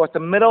toward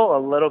the middle a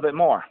little bit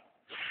more.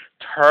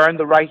 Turn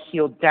the right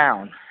heel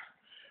down.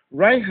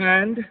 Right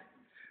hand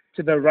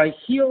to the right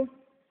heel.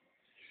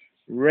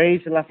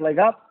 Raise the left leg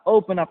up.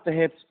 Open up the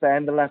hips.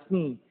 Bend the left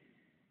knee.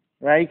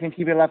 Right? You can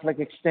keep your left leg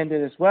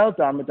extended as well.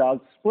 Dharma Dog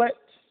Split.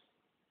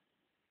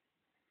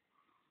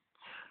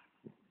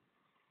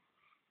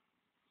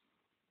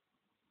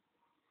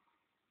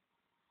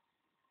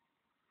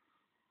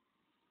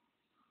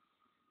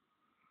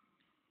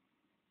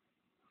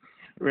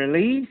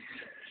 Release.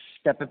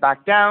 Step it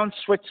back down.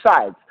 Switch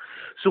sides.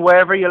 So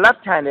wherever your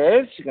left hand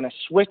is, you're going to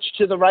switch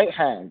to the right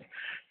hand.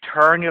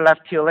 Turn your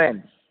left heel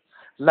in.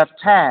 Left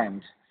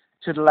hand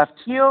to the left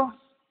heel.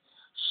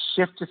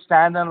 Shift to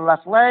stand on the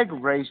left leg.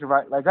 Raise your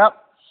right leg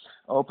up.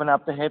 Open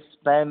up the hips.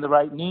 Bend the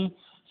right knee.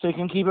 So you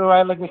can keep your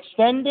right leg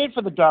extended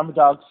for the Dharma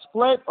Dog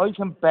Split, or you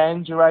can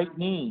bend your right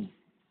knee.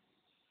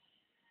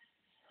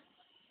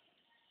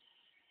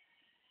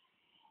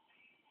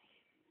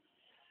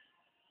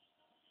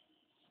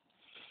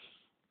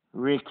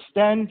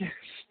 Re-extend.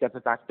 Step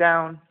it back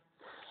down.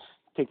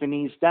 Take the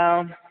knees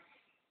down.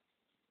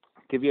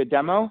 Give you a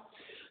demo.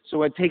 So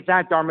we'll take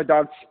that Dharma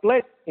Dog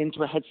Split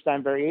into a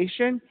headstand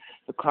variation.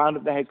 The crown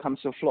of the head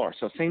comes to the floor.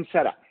 So same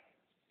setup.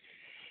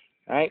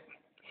 All right.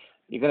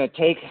 You're going to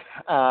take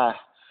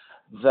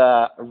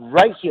the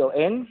right heel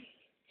in.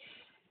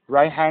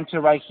 Right hand to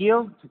right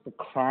heel. Take the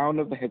crown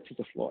of the head to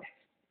the floor.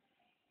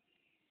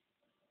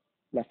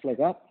 Left leg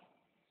up.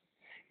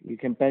 You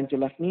can bend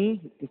your left knee.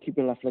 You can keep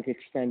your left leg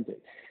extended.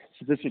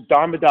 So this is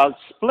Dharma Dog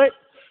Split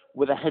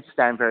with a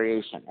headstand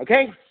variation,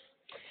 okay?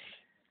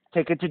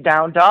 Take it to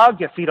down dog.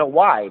 Your feet are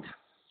wide.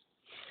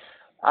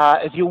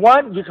 If you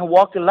want, you can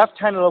walk your left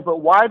hand a little bit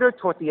wider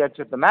toward the edge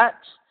of the mat.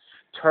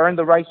 Turn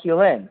the right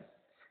heel in.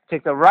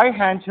 Take the right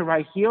hand to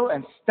right heel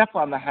and step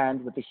on the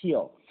hand with the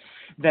heel.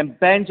 Then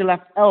bend your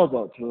left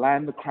elbow to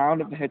land the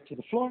crown of the head to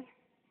the floor,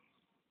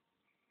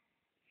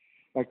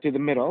 back to the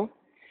middle.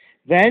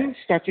 Then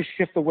start to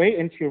shift the weight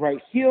into your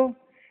right heel.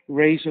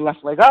 Raise your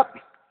left leg up.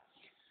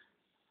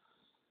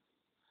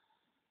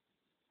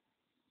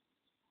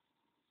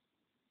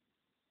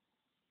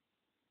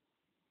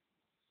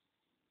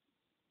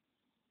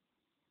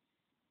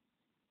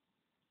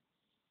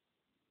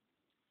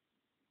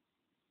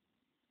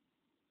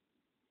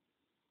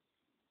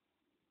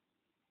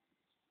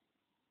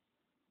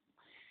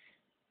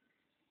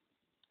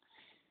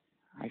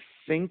 I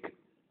think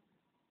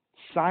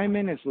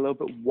Simon is a little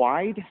bit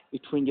wide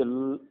between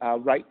your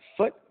right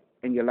foot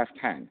and your left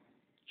hand.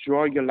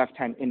 Draw your left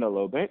hand in a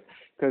little bit,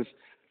 because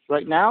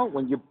right now,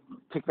 when you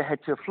take the head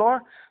to the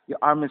floor, your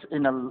arm is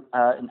in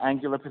an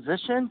angular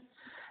position.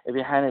 If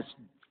your hand is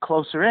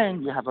closer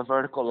in, you have a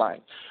vertical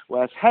line.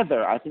 Whereas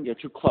Heather, I think you're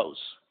too close.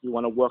 You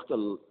want to work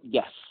the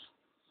yes.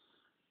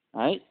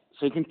 Right?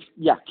 So you can,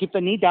 yeah, keep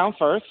the knee down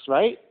first,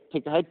 right?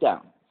 Take the head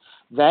down.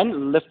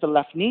 Then lift the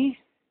left knee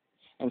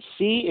and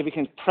see if you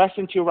can press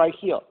into your right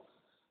heel.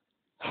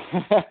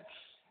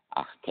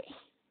 Okay.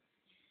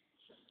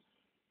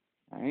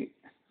 All right.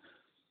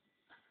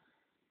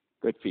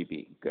 Good,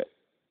 Phoebe. Good.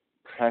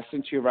 Press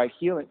into your right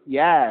heel.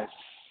 Yes.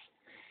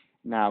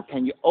 Now,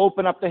 can you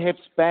open up the hips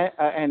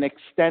and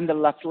extend the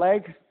left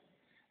leg?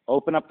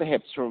 Open up the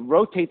hips. So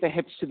rotate the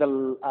hips to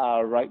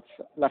the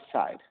left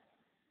side.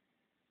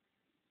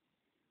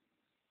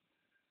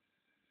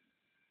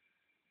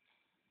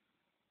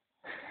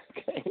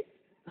 Okay.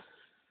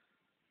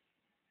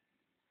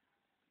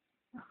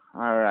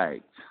 All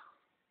right.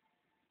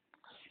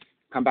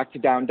 Come back to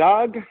down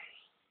dog.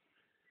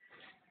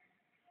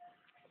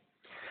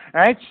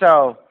 All right,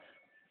 so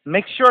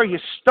make sure you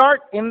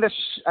start in this.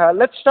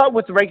 Let's start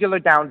with regular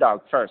down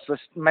dog first.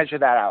 Let's measure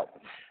that out.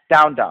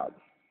 Down dog,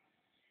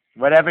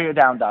 whatever your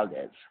down dog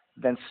is.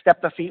 Then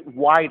step the feet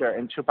wider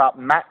into about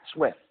mat's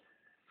width.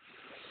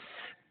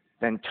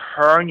 Then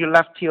turn your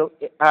left heel.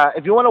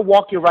 If you want to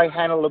walk your right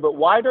hand a little bit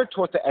wider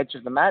toward the edge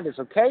of the mat, is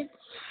okay.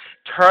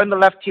 Turn the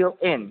left heel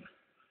in.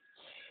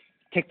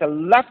 Take the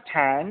left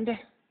hand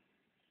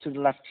to the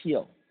left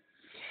heel.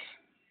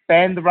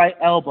 Bend the right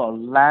elbow,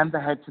 land the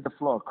head to the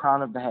floor,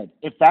 crown of the head.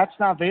 If that's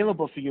not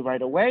available for you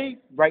right away,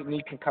 right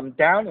knee can come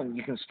down and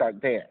you can start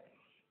there.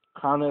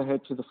 Crown of the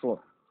head to the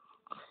floor.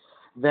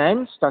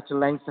 Then start to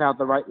lengthen out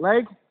the right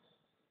leg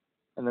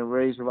and then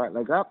raise your right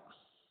leg up.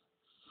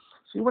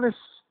 So you want to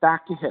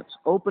stack your hips,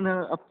 open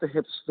up the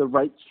hips to the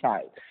right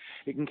side.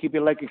 You can keep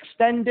your leg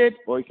extended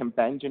or you can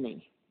bend your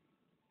knee.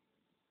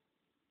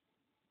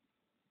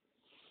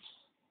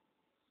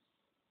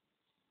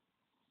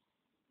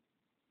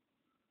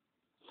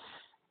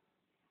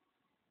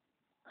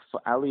 For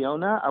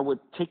Aliona, I would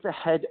take the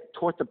head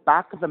toward the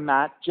back of the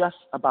mat just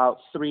about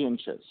 3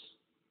 inches.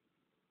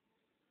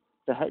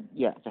 The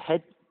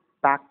head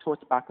back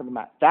towards the back of the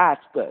mat.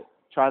 That's good.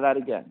 Try that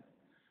again.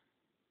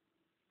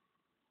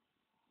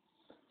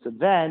 So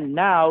then,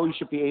 now you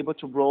should be able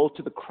to roll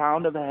to the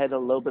crown of the head a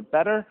little bit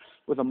better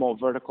with a more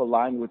vertical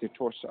line with your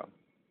torso.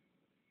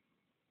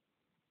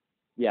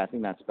 Yeah, I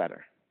think that's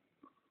better.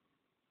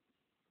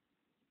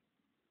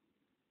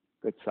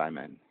 Good,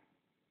 Simon.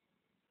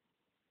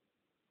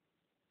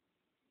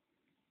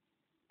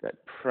 Good.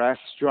 Press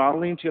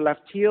strongly into your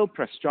left heel,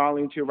 press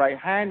strongly into your right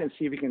hand, and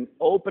see if you can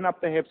open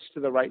up the hips to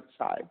the right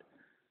side.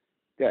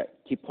 Good.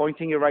 Keep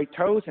pointing your right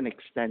toes and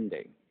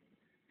extending.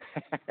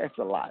 It's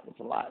a lot. It's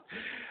a lot.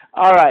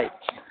 All right.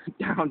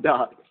 Down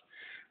dog.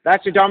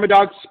 That's your Dharma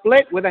Dog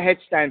split with a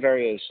headstand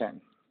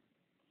variation.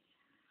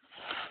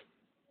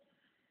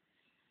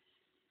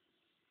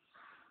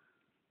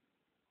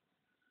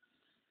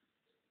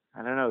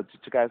 I don't know. Did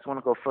you guys want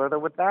to go further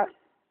with that?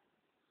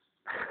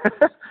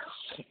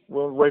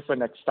 We'll wait for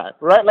next time.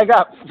 Right leg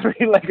up,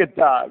 3-legged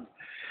dog.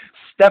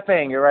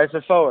 Stepping your right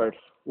foot forward.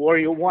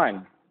 Warrior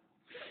 1.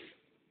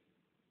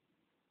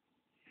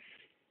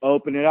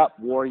 Open it up,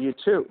 Warrior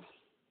 2.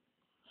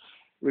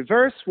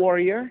 Reverse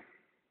warrior.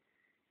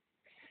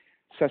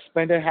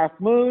 Suspended half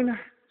moon,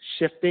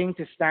 shifting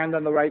to stand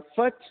on the right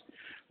foot,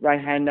 right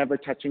hand never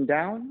touching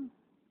down.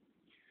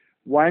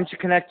 Once you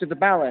connect to the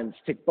balance,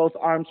 take both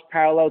arms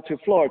parallel to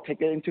floor,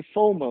 take it into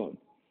full moon.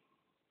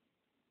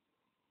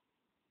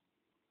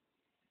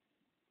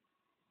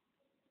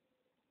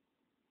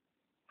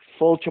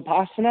 Full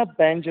Chapasana,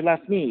 bend your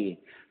left knee.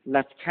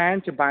 Left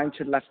hand to bind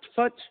to left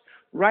foot,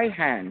 right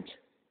hand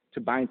to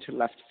bind to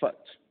left foot.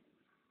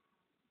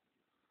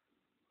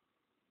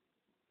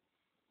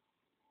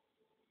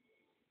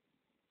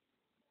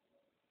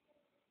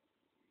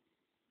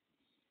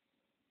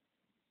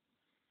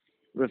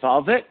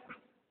 Revolve it.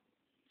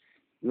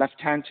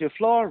 Left hand to the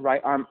floor,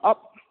 right arm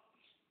up.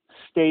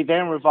 Stay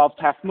there and revolve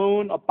half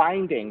moon or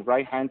binding,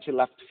 right hand to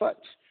left foot.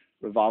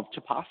 Revolve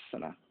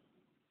Chapasana.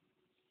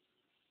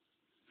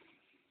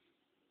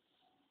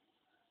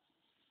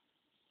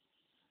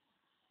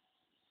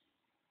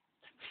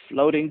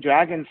 Floating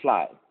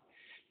dragonfly.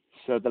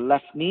 So the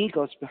left knee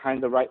goes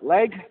behind the right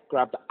leg,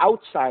 grab the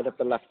outside of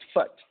the left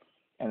foot,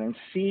 and then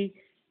see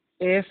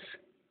if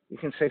you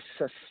can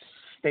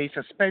stay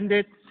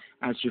suspended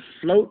as you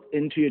float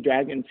into your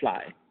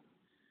dragonfly.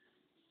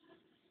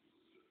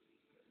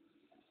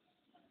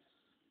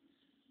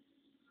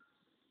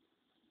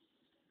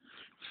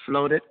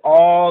 Float it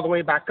all the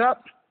way back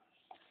up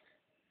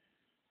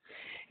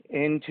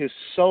into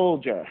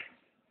soldier.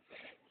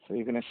 So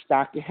you're going to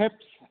stack your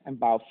hips and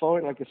bow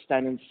forward like a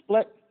standing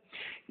split.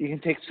 You can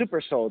take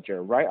super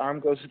soldier. Right arm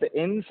goes to the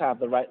inside of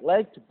the right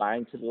leg to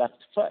bind to the left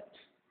foot.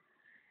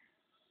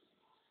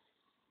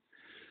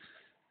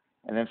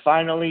 And then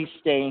finally,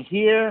 staying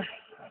here,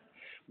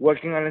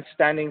 working on a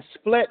standing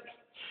split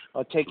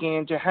or taking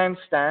into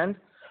handstand.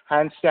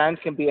 Handstand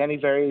can be any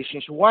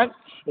variation you want.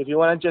 If you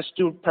want to just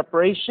do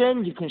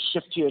preparation, you can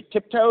shift to your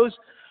tiptoes,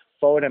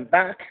 forward and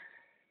back,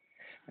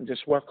 and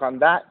just work on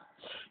that.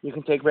 You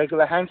can take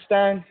regular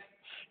handstand.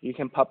 You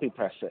can puppy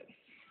press it.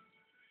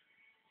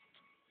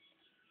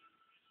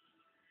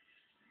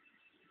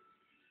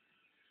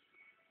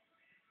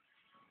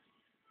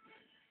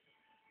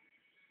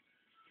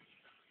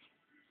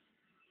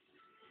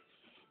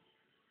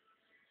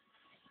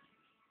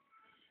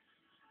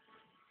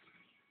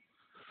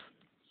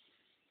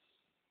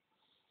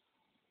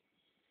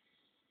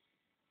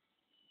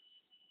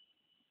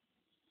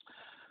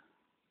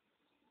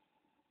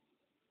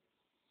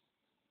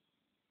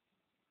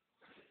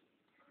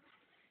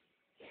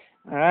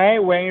 All right,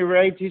 when you're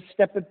ready to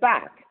step it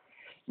back,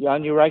 you're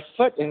on your right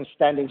foot in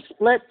standing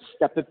split,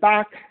 step it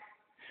back.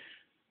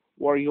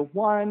 Warrior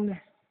one,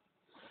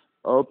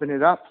 open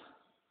it up.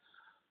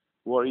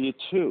 Warrior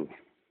two,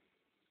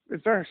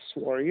 reverse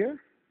warrior.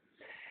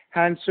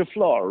 Hands to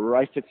floor,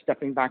 right foot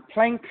stepping back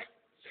plank.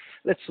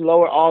 Let's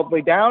lower all the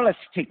way down. Let's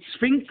take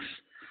Sphinx.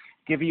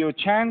 Give you a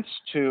chance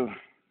to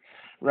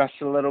rest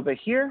a little bit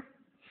here.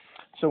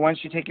 So once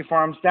you take your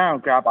forearms down,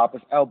 grab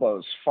opposite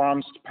elbows,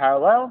 forearms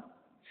parallel.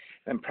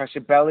 Then press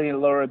your belly and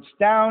lower it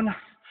down.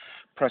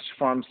 Press your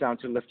forearms down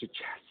to lift your chest.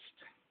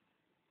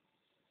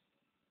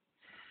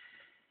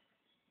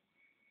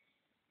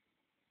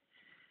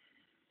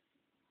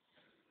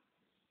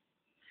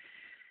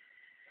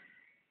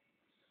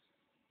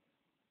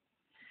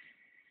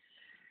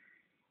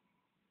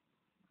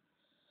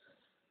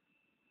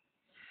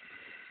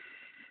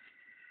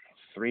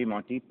 Three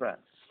more deep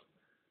breaths.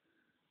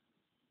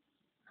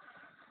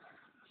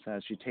 So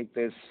as you take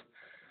this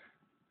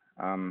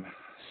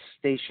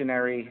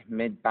stationary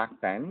mid-back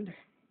bend,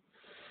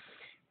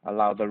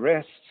 allow the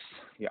wrists,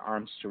 your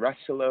arms to rest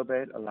a little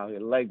bit. Allow your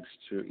legs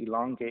to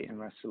elongate and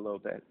rest a little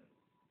bit.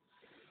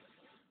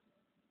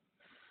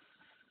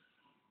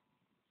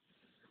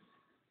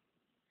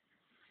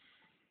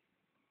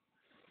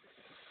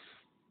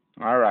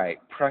 All right,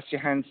 press your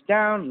hands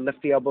down,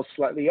 lift the elbows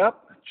slightly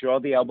up, draw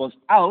the elbows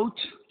out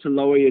to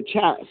lower your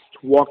chest.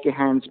 Walk your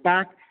hands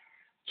back,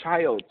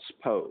 child's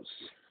pose.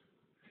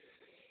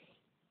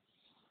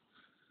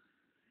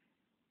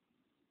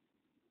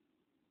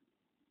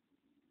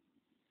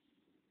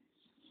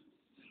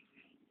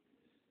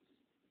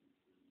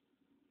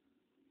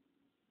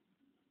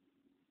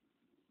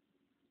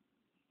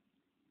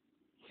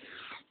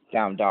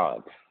 Down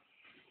dog.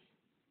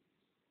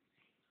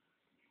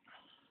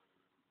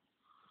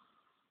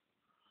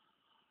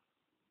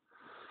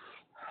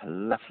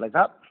 Left leg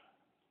up.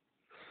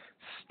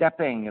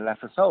 Stepping your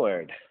left foot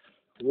forward.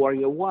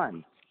 Warrior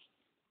one.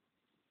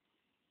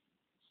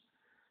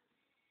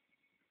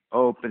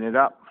 Open it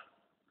up.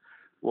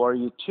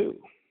 Warrior two.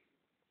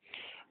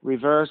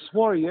 Reverse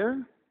warrior.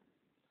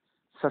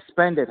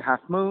 Suspended half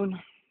moon.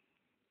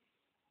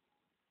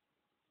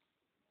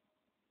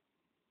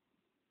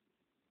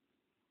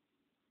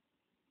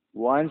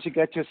 Once you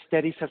get to a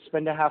steady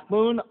suspended half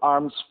moon,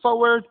 arms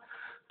forward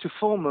to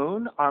full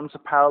moon. Arms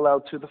are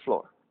parallel to the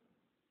floor.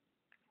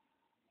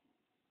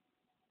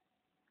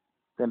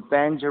 Then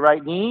bend your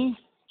right knee,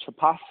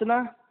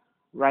 Chapasana.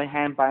 Right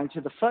hand binding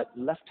to the foot,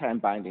 left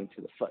hand binding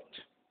to the foot.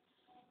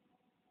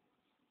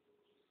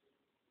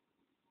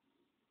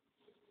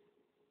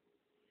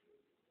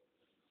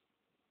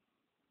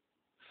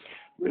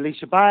 Release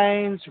your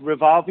binds,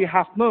 revolve your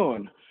half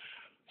moon.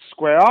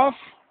 Square off,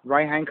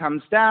 right hand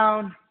comes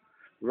down,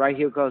 right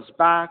heel goes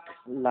back,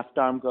 left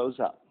arm goes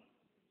up.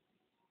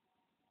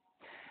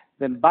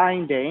 Then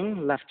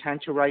binding, left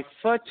hand to right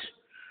foot,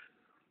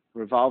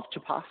 revolve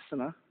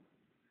Chapasana.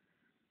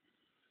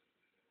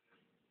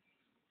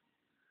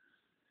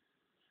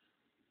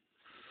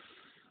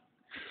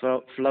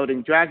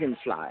 Floating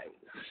dragonfly.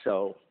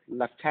 So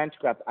left hand to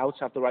grab the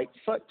outside of the right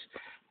foot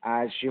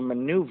as you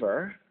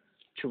maneuver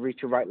to reach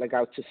your right leg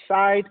out to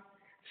side.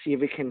 See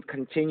if you can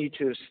continue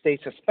to stay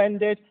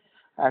suspended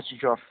as you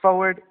draw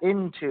forward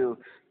into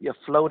your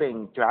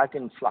floating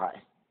dragonfly.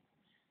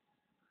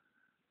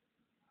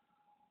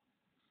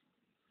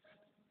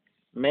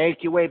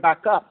 Make your way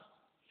back up.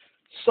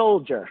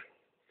 Soldier.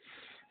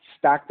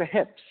 Stack the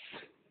hips.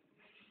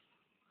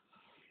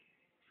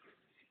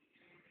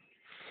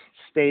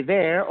 Stay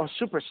there or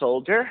super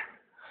soldier.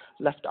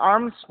 Left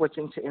arm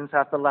switching to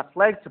inside the left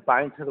leg to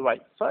bind to the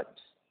right foot.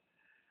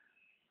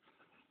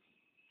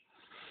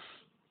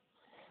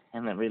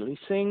 And then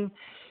releasing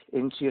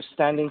into your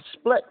standing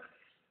split.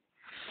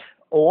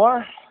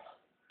 Or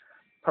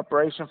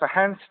preparation for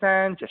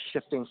handstand, just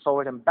shifting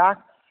forward and back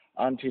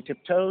onto your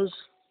tiptoes.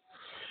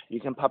 You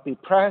can puppy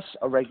press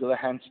or regular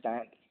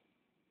handstand.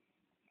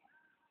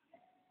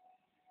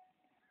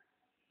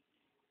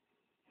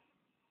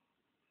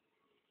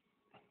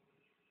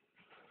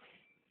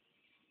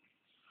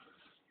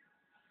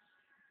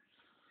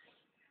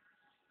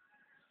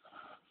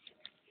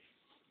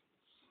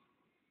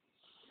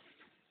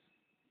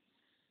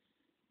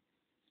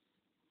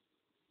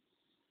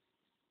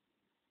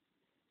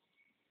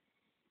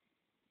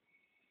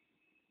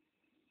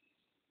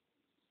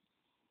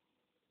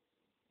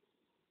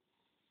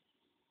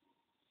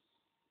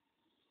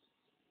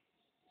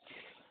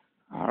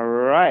 All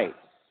right.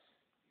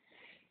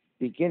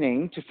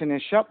 Beginning to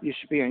finish up, you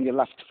should be on your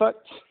left foot.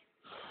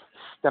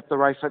 Step the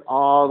right foot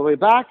all the way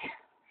back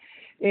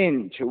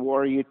into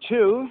Warrior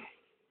Two.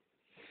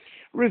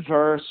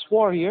 Reverse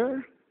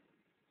Warrior.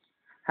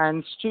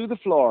 Hands to the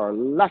floor.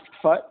 Left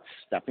foot,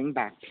 stepping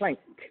back, plank.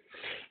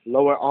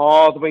 Lower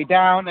all the way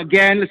down.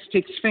 Again, let's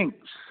take Sphinx.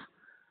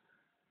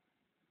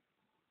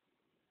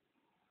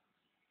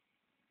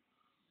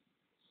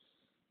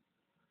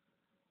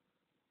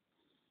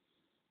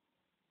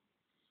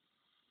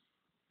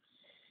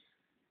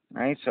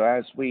 All right, so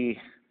as we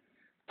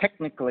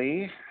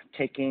technically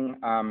taking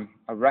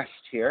a rest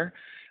here,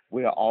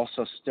 we are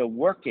also still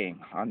working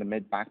on the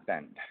mid-back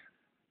bend.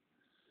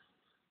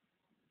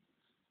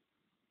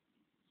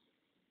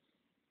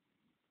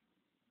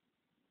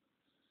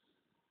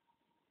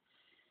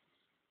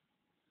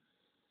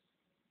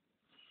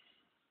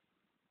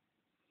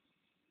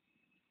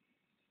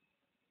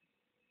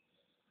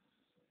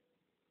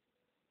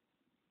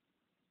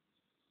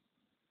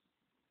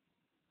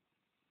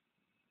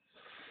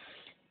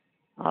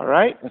 All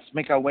right, let's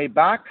make our way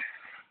back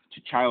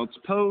to child's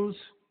pose.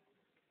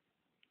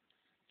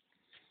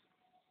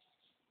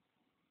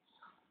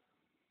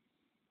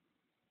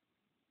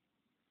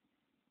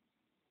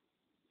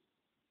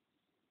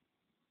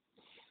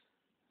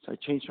 So I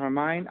changed my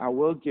mind. I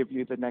will give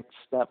you the next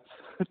step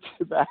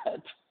to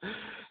that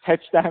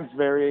headstand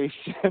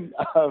variation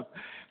of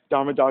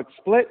Dharma Dog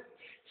Split.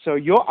 So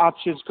your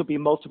options could be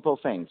multiple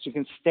things. You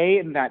can stay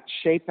in that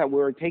shape that we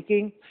were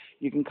taking.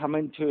 You can come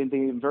into the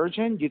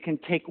inversion. You can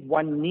take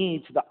one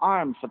knee to the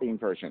arm for the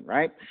inversion,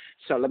 right?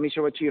 So let me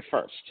show it to you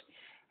first.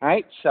 All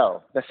right,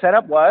 so the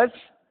setup was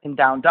in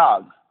down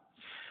dog.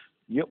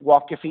 You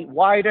walk your feet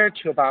wider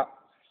to about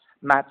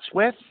mat's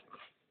width.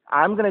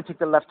 I'm going to take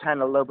the left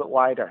hand a little bit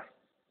wider.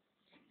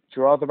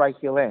 Draw the right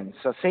heel in.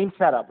 So same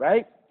setup,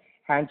 right?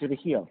 Hand to the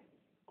heel.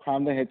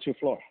 Crown the head to the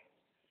floor.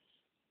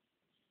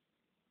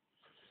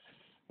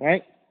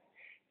 Right?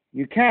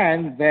 You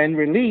can then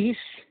release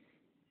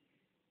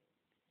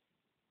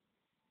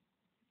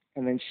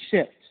and then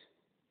shift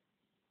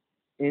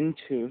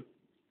into,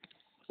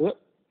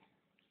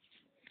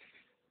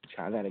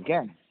 try that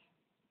again.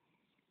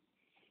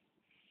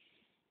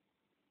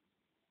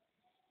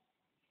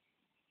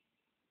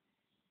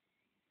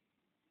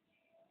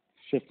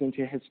 Shift into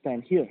your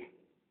headstand here.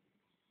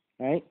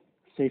 Right?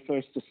 Say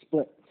first to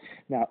split.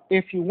 Now,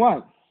 if you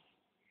want,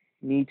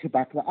 knee to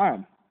back of the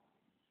arm.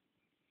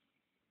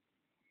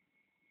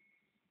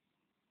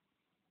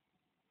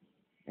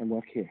 And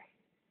work here.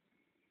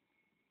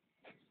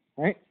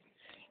 Right?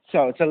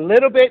 So it's a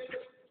little bit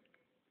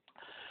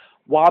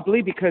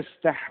wobbly because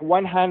the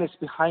one hand is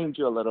behind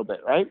you a little bit,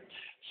 right?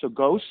 So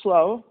go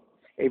slow.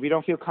 If you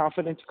don't feel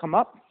confident to come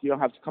up, you don't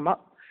have to come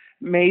up.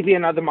 Maybe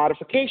another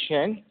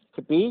modification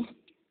could be,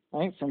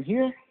 right, from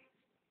here.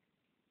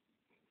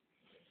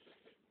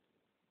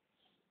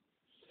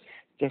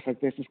 Just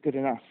like this is good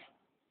enough.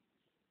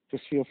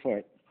 Just feel for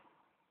it.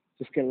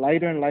 Just get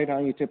lighter and lighter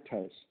on your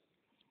tiptoes.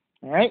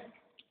 All right?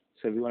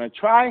 So if you want to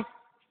try,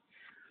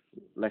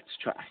 let's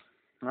try.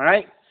 All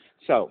right?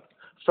 So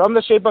from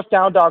the shape of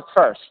down dog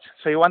first.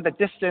 So you want the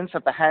distance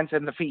of the hands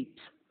and the feet.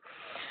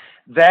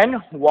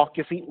 Then walk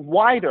your feet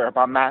wider,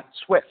 about mat's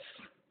width.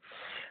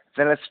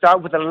 Then let's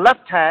start with the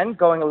left hand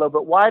going a little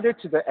bit wider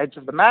to the edge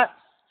of the mat.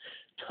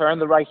 Turn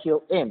the right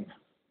heel in.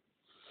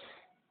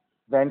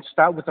 Then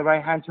start with the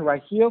right hand to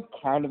right heel,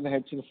 crown of the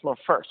head to the floor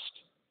first.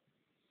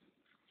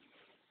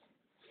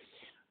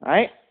 All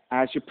right?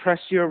 As you press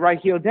your right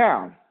heel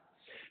down,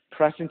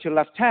 press into your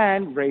left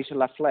hand, raise your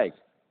left leg.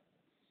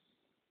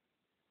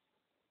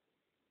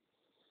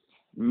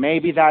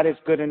 Maybe that is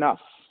good enough.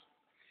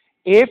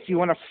 If you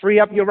want to free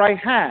up your right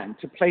hand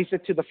to place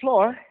it to the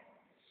floor,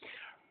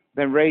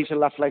 then raise your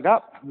left leg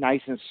up,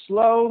 nice and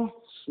slow,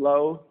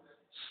 slow,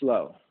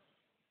 slow.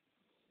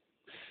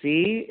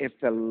 See if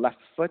the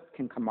left foot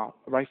can come off,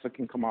 right foot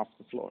can come off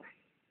the floor.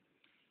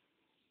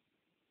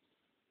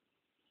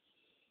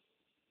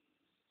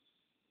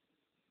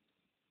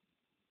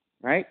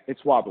 Right?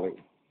 It's wobbly.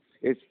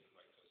 It's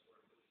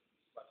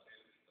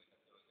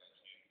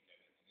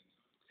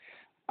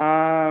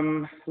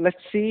let's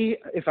see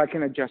if I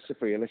can adjust it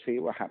for you. Let's see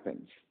what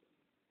happens.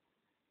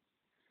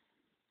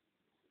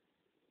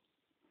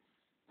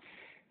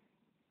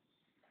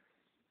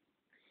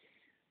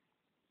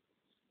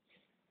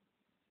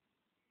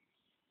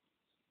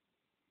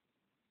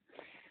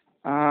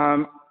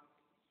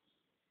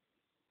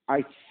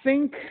 I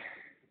think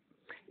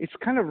it's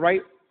kind of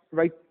right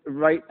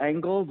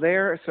angle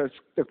there, so it's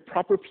the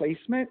proper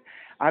placement.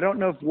 I don't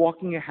know if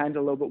walking your hand a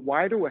little bit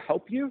wider will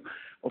help you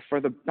or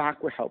further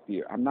back will help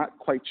you. I'm not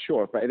quite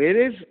sure, but it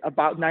is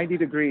about 90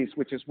 degrees,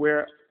 which is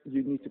where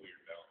you need to.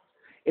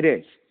 It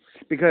is,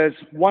 because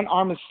one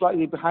arm is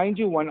slightly behind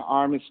you, one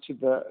arm is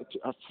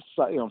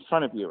slightly in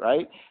front of you,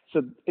 right?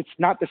 So it's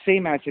not the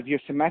same as if you're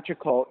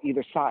symmetrical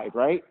either side,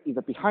 right?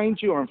 Either behind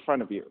you or in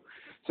front of you.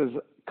 So it's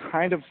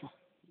kind of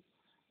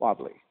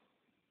wobbly.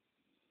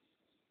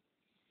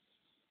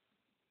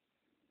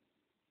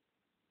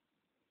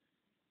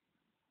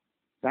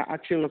 That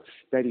actually looks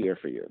steadier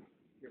for you.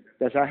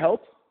 Does that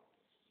help?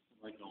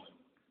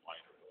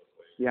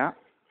 Yeah.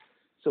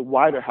 So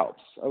wider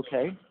helps.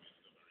 Okay.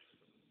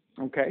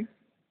 Okay.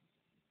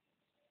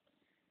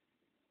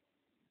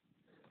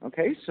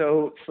 Okay.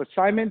 So for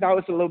Simon, that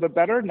was a little bit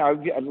better. Now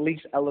you at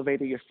least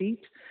elevated your feet.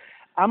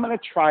 I'm going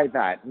to try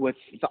that with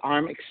the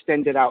arm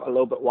extended out a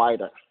little bit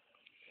wider.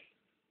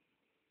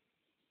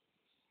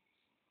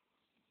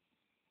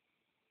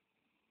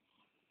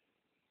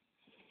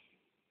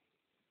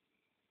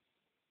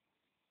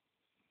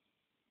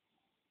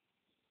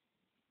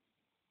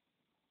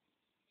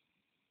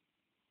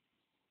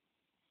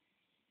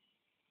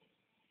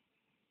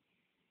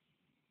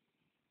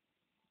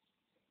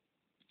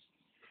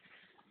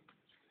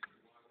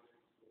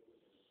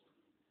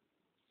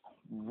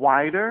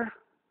 Wider,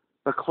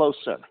 but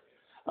closer.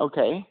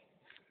 Okay.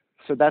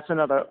 So that's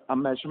another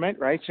measurement,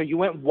 right? So you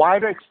went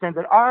wider,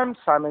 extended arm.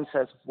 Simon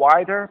says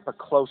wider, but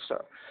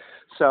closer.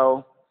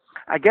 So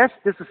I guess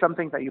this is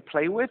something that you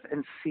play with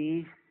and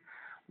see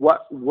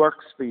what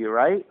works for you,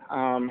 right?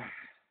 I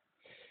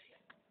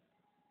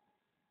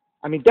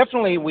mean,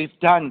 definitely we've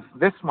done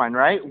this one,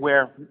 right,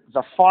 where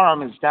the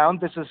forearm is down.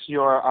 This is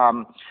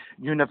your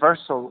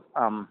universal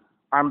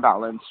arm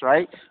balance,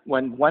 right?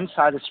 When one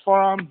side is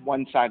forearm,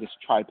 one side is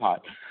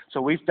tripod.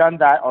 So we've done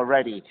that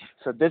already.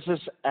 So this is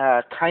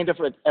kind of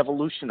an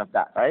evolution of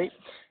that, right?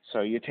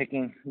 So you're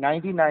taking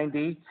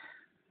 90-90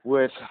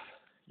 with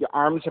your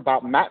arms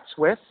about mat's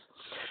width.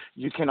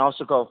 You can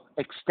also go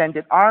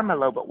extended arm a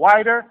little bit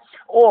wider,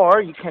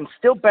 or you can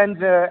still bend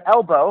the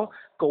elbow,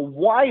 go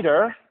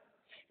wider,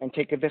 and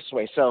take it this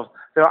way. So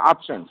there are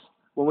options.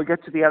 When we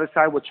get to the other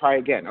side, we'll try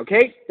again.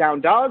 Okay? Down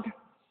dog.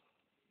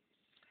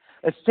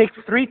 Let's take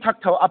 3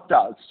 tuck-toe up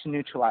dogs to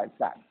neutralize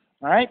that.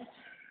 All right?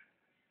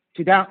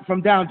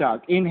 From down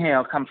dog,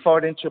 inhale, come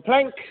forward into a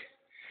plank.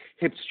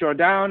 Hips draw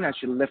down as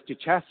you lift your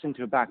chest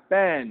into a back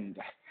bend.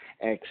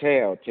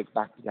 Exhale, take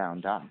back to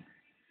down dog.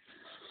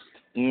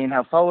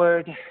 Inhale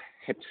forward,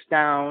 hips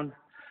down,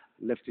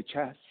 lift your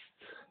chest.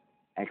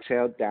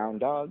 Exhale, down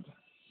dog.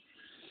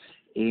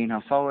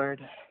 Inhale forward,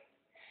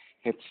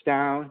 hips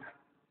down,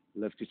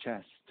 lift your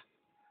chest.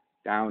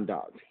 Down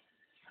dog.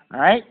 All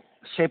right?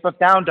 Shape of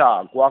down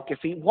dog. Walk your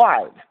feet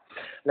wide.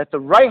 Let the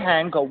right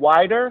hand go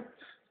wider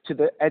to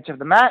the edge of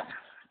the mat.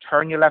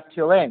 Turn your left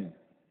heel in.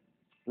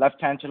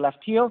 Left hand to left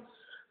heel.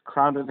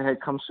 Crown of the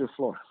head comes to the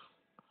floor.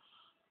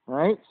 All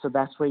right? So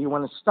that's where you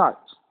want to start.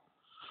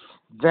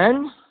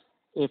 Then,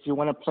 if you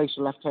want to place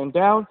your left hand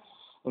down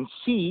and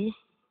see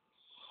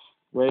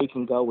where you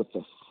can go with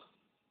this.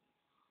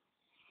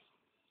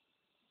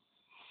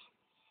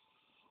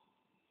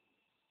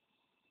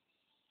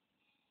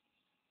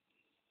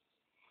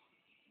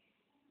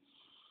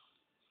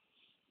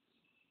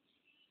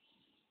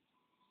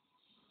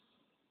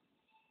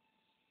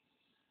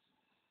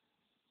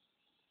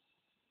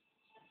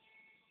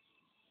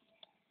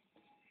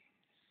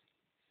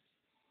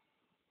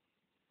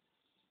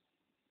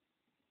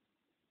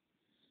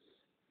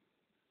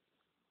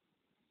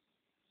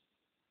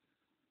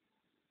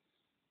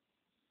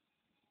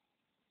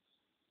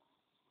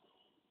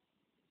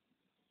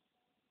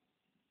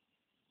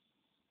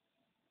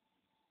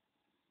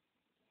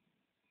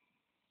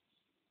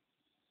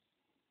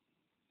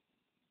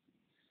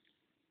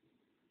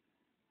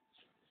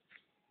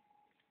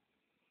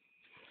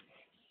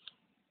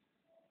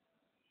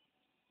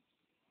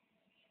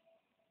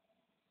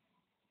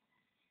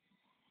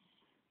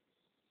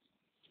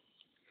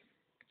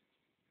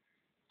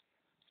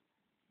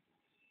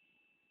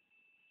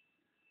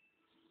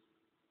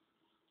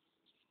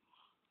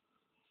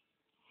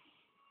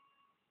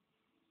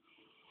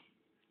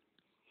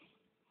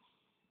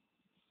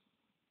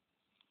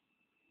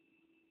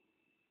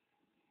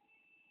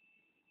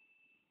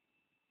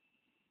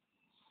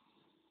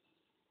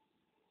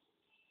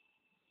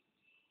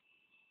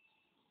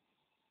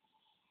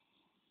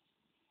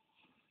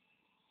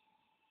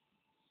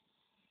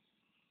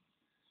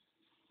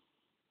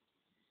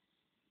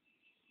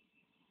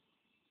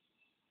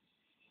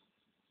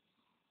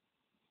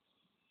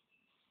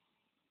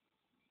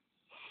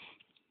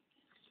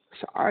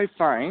 So I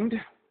find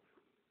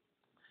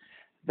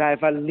that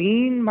if I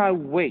lean my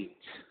weight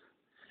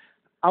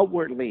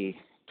outwardly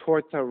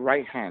towards the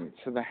right hand,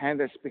 so the hand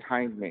that's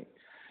behind me,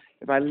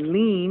 if I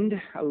leaned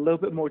a little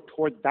bit more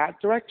toward that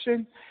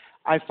direction,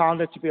 I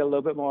found it to be a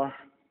little bit more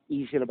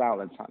easy to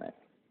balance on it.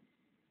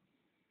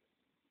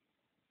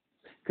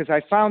 Because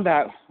I found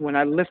that when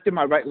I lifted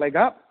my right leg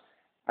up,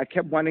 I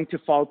kept wanting to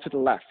fall to the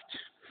left.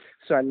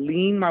 So I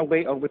leaned my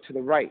weight over to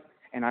the right,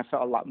 and I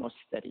felt a lot more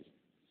steady.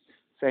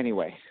 So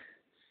anyway,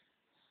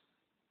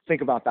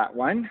 think about that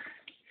one.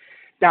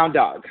 Down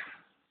dog.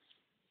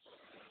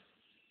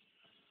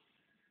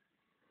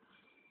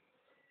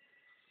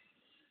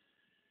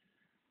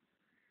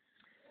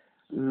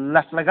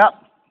 Left leg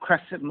up,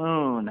 crescent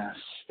moon.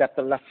 Step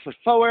the left foot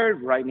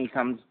forward, right knee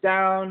comes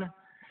down.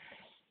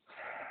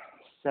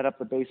 Set up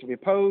the base of your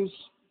pose.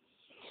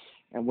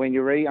 And when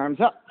you're ready, arms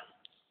up.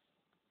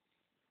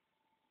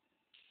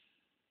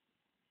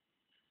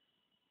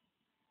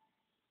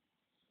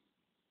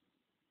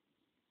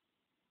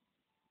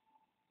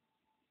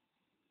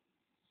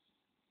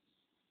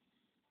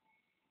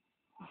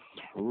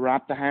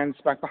 Wrap the hands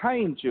back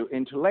behind you,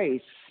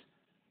 interlace.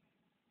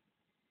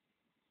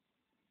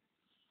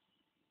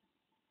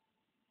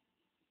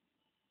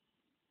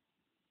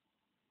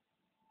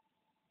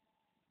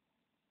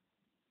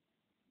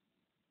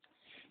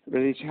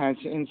 Release your hands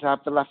inside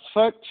the left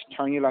foot.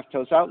 Turn your left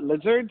toes out,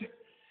 lizard.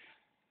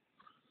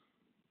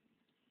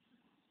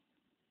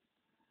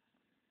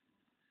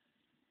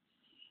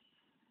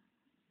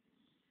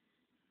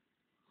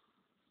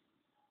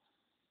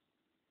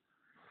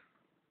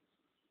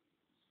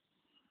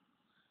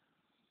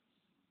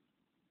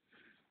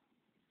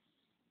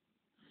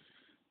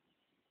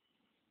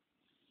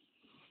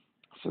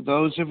 For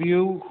those of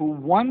you who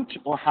want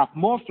or have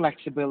more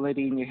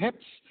flexibility in your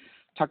hips,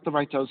 tuck the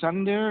right toes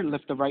under,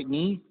 lift the right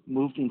knee,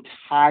 move the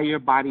entire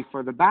body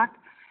further back,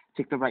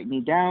 take the right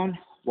knee down,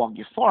 walk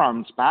your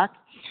forearms back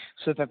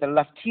so that the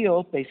left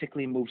heel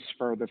basically moves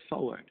further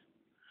forward.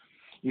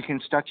 You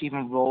can start to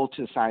even roll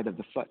to the side of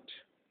the foot,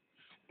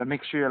 but make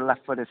sure your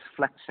left foot is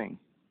flexing.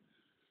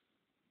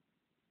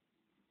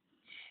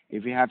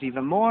 If you have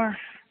even more,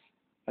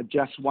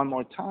 adjust one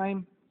more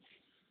time.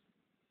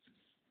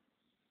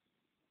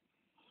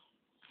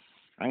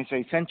 All right, so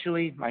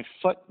essentially, my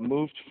foot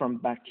moved from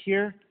back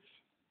here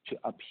to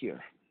up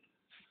here.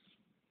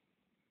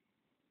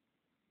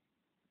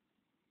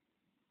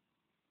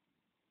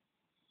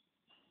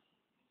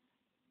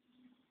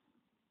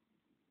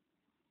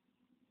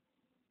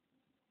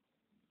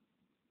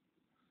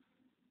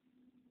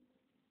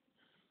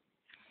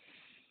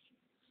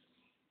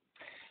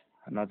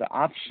 Another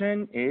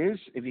option is,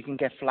 if you can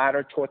get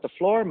flatter toward the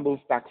floor, move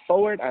back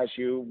forward as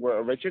you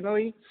were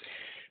originally,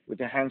 with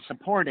your hands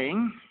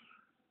supporting.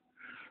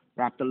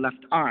 Wrap the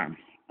left arm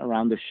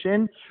around the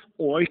shin,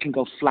 or you can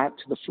go flat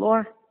to the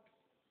floor.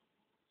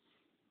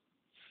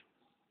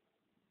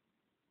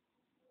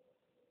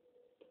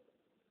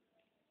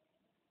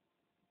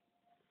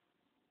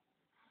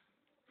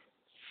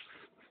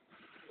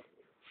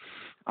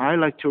 I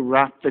like to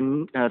wrap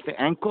the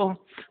ankle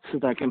so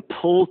that I can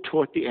pull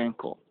toward the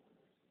ankle.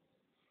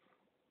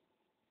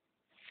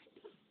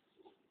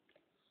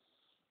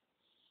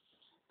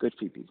 Good,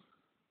 Phoebe.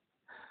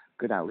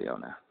 Good,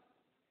 Aliona.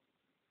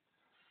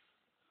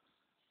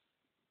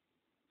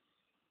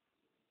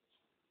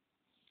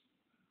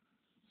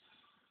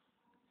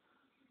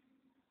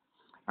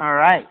 All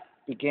right,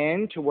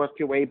 begin to work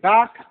your way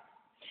back.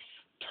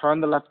 Turn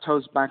the left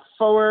toes back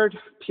forward,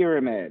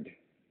 pyramid.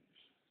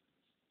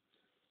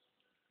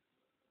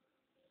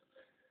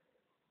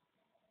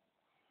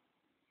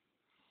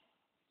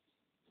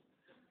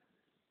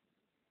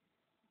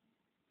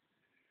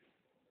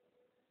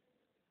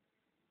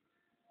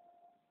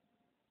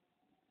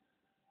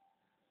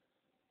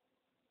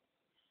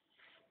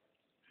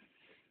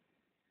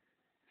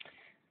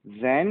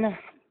 Then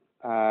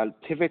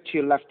pivot to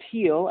your left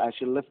heel as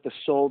you lift the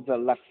sole of the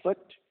left foot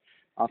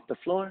off the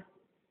floor.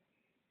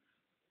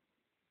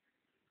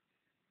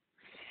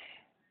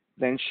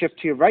 Then shift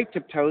to your right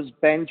tip toes,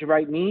 bend your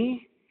right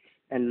knee,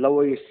 and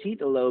lower your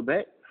seat a little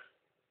bit.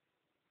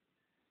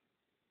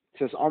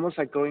 So it's almost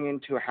like going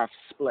into a half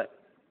split.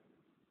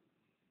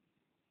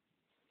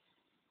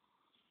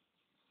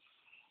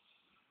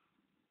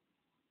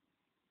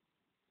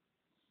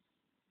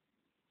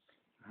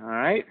 All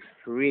right,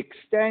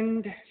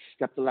 re-extend,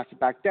 step the left foot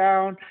back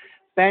down,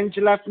 bend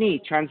your left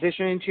knee,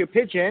 transition into your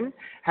pigeon,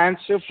 hands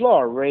to the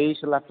floor, raise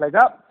the left leg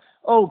up,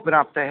 open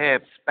up the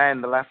hips,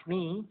 bend the left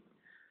knee,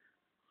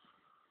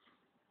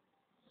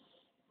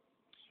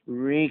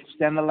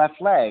 re-extend the left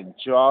leg,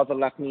 draw the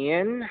left knee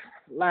in,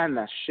 land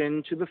the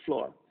shin to the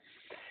floor.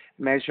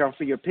 Measure out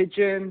for your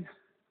pigeon,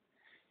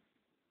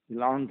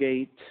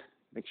 elongate,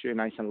 make sure you're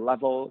nice and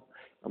level,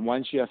 and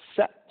once you're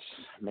set,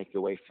 make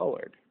your way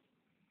forward.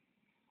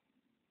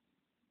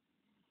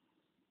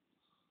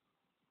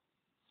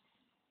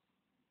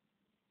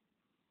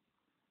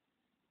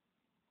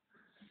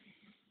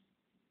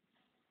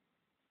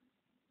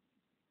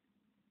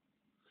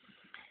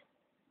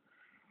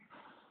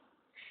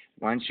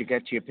 Once you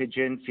get to your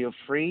pigeon, feel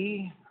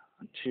free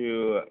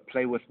to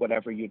play with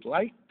whatever you'd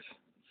like.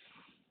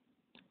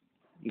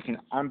 You can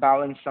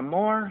unbalance some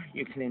more,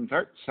 you can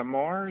invert some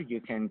more,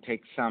 you can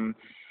take some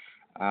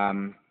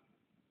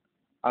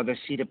other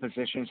seated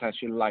positions as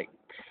you like.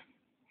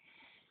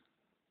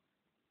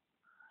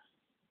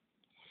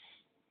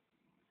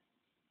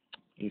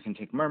 You can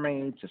take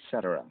mermaids,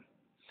 etc.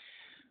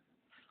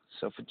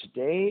 So for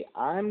today,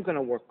 I'm going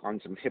to work on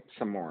some hips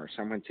some more.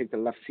 So I'm going to take the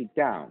left feet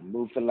down,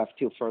 move the left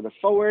heel further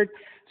forward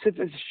so that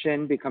the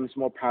shin becomes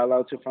more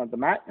parallel to the front of the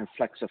mat, and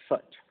flex a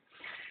foot.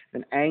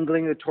 Then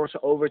angling the torso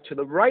over to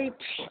the right,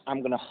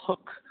 I'm going to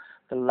hook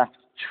the left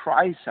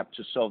tricep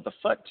to sole of the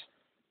foot,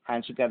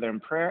 hands together in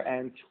prayer,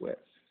 and twist.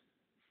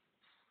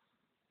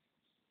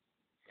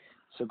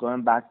 So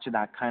going back to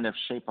that kind of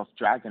shape of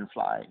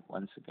dragonfly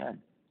once again.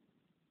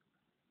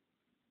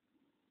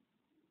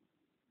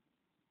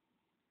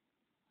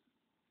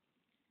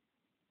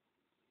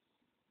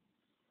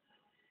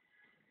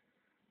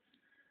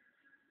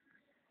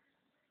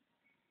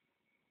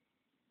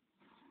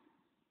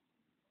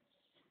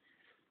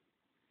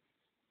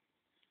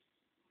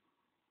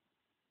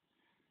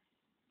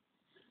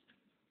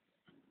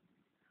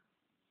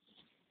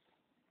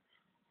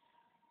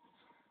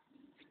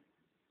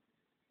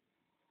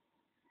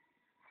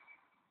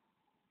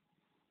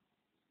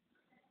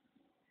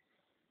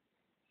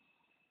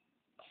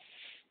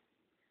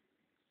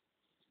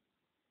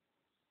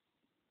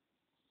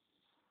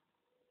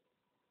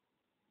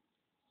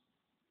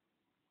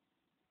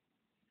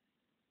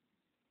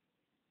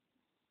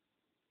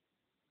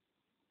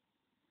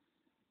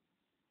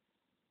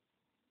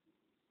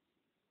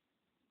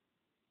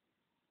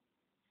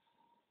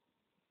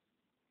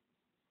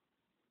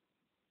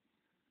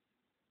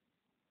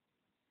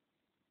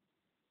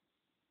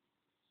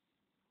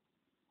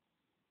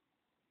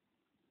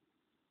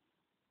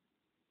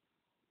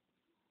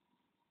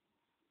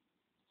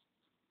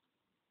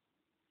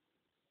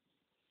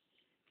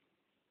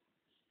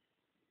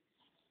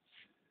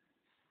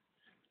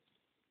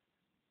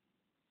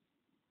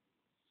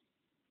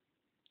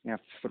 You have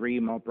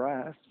 3 more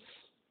breaths.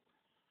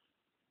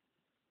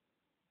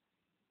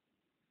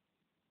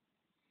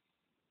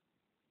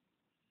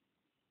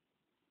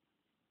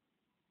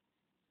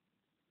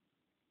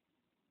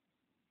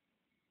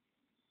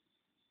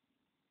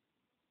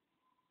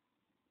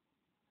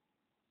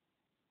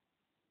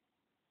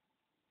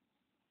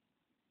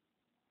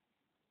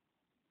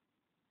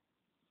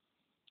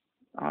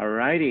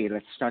 Alrighty,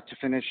 let's start to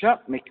finish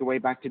up. Make your way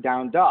back to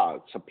down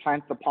dog. So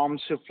plant the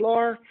palms to the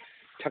floor,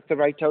 tuck the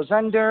right toes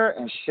under,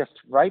 and shift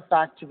right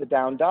back to the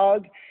down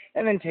dog.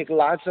 And then take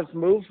lots of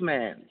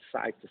movement,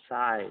 side to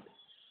side.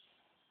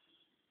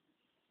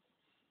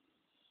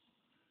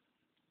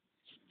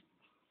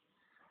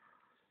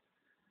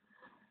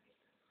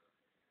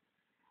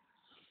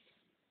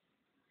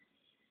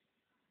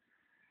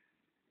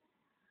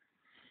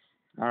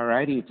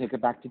 Alrighty, take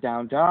it back to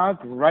down dog.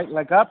 Right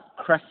leg up,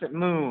 crescent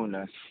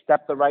moon.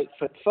 Step the right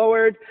foot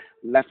forward,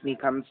 left knee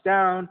comes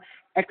down.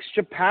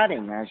 Extra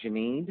padding as you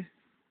need.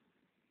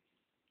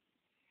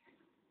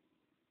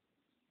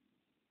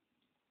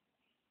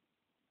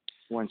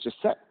 Once you're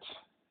set.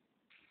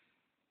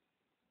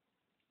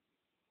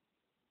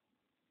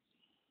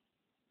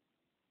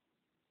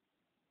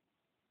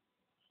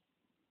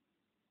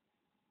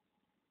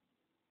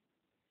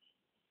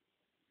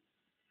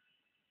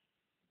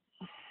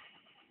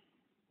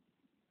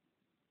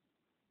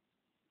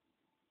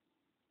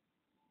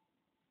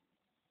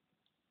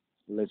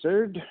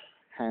 Lizard,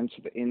 hands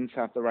to the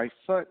inside of the right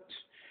foot.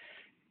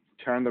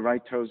 Turn the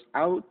right toes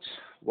out.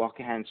 Walk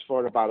your hands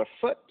forward about a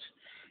foot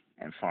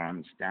and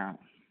forearms down.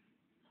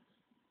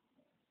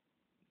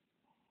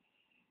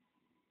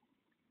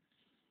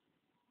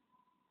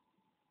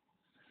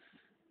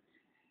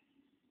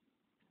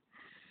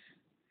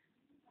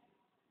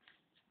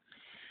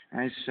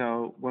 And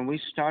so when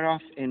we start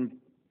off in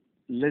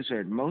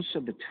lizard, most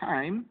of the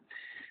time,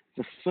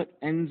 the foot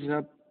ends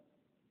up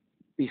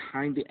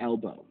behind the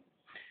elbow.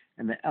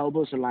 And the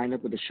elbows are lined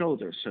up with the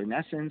shoulders. So in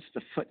essence,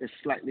 the foot is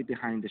slightly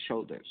behind the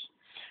shoulders.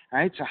 All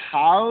right, so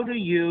how do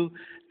you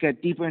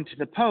get deeper into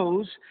the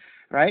pose?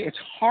 Right, it's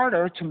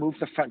harder to move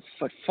the front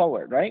foot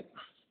forward, right?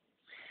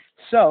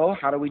 So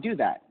how do we do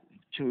that?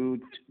 To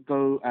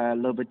go a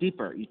little bit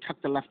deeper, you tuck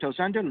the left toes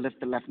under, lift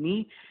the left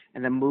knee,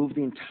 and then move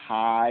the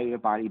entire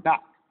body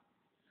back.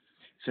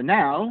 So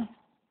now,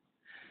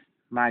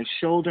 my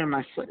shoulder and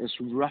my foot is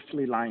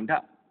roughly lined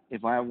up.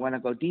 If I want to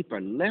go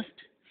deeper, lift,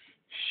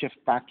 shift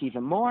back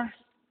even more,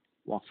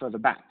 walk further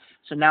back.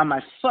 So now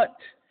my foot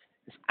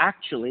is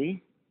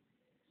actually,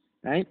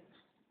 right,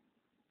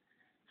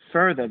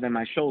 further than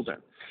my shoulder.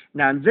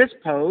 Now in this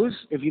pose,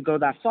 if you go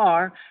that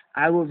far,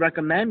 I would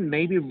recommend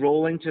maybe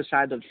rolling to the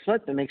side of the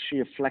foot to make sure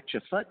you flex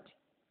your foot.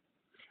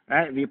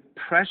 Right? If you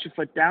press your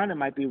foot down, it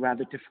might be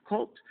rather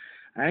difficult.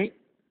 Right?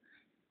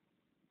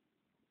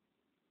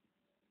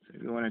 So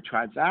if you want to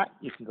try that,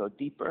 you can go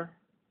deeper.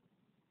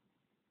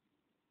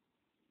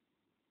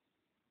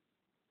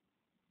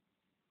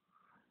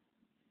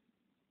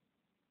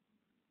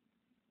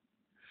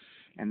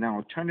 And then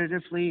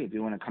alternatively, if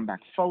you want to come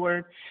back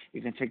forward,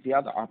 you can take the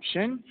other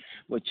option,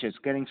 which is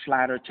getting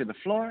flatter to the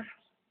floor.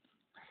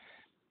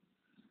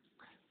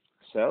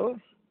 So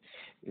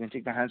you can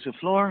take the hands to the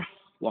floor,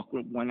 walk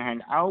with one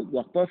hand out,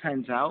 walk both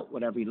hands out,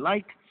 whatever you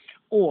like.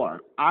 Or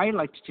I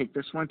like to take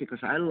this one because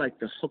I like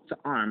to hook the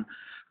arm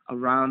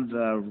around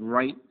the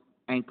right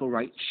ankle,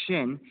 right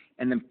shin,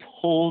 and then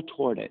pull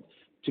toward it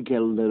to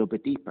get a little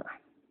bit deeper.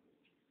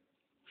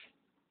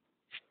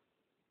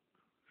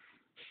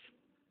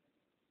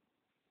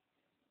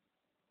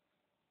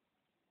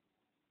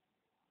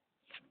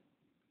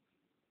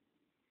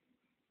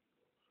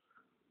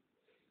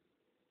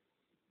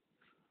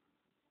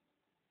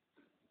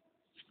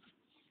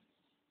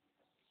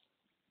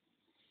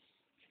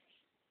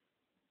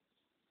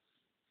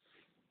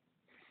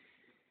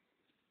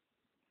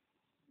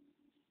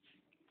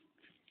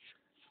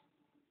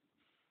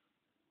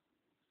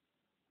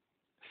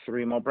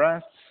 Three more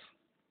breaths.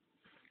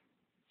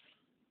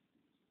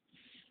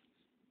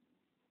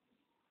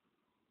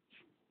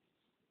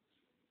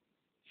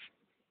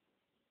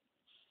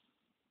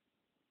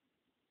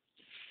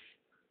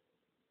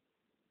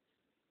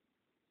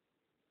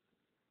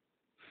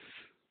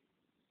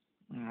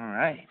 All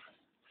right.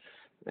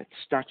 Let's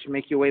start to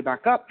make your way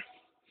back up.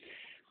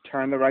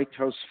 Turn the right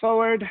toes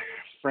forward.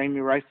 Frame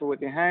your right foot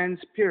with your hands.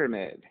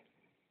 Pyramid.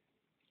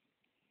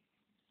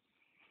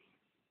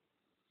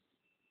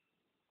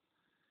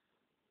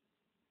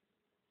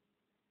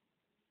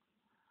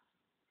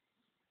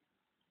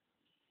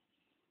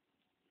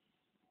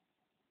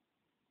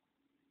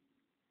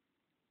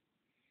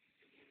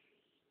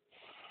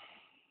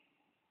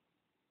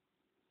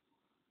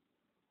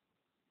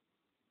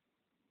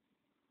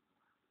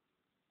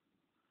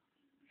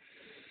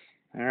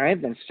 All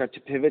right, then start to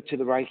pivot to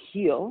the right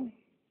heel.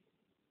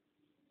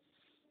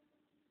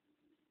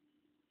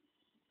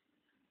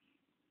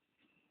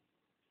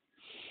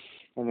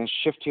 And then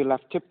shift to your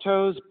left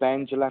tiptoes,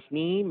 bend your left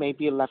knee,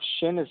 maybe your left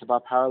shin is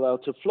about parallel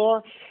to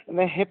floor, and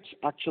the hips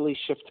actually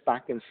shift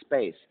back in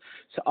space.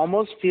 So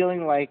almost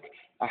feeling like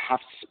a half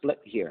split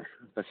here,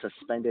 but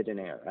suspended in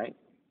air, right?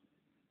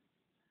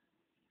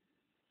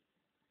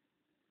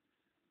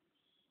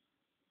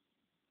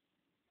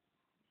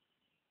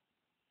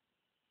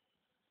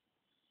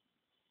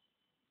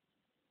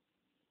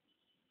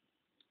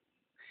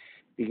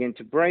 Begin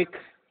to break,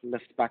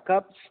 lift back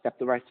up, step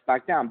the right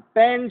back down.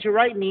 Bend your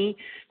right knee,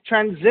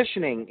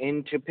 transitioning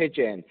into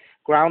pigeon.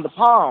 Ground the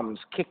palms,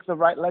 kick the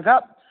right leg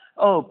up,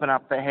 open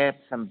up the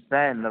hips, and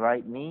bend the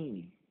right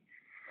knee.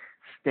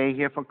 Stay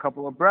here for a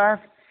couple of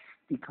breaths,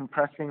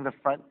 decompressing the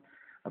front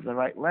of the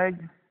right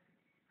leg.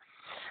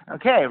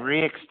 Okay,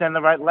 re-extend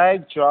the right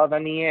leg, draw the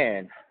knee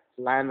in.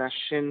 Land the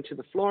shin to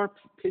the floor,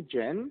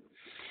 pigeon.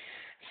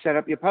 Set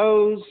up your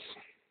pose.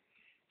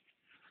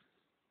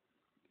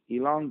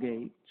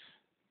 Elongate.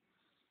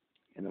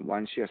 And then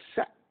once you're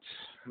set,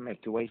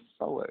 make your way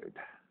forward.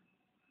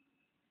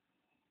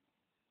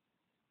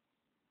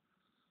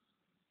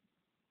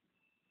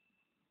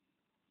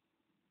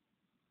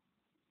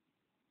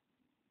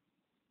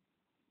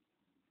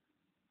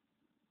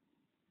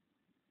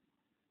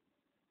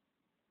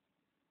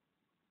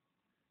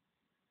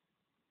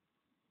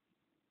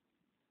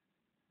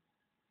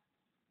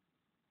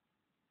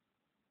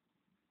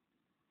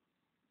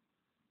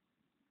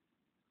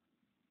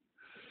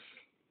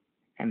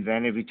 And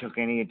then if you took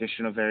any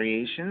additional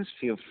variations,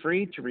 feel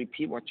free to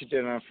repeat what you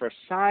did on the first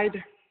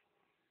side.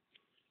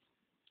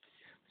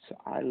 So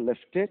I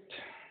lift it,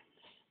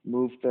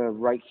 move the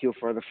right heel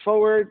further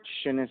forward,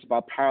 shin is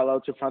about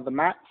parallel to the front of the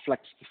mat,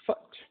 flex the foot.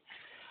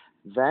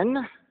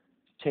 Then,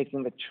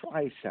 taking the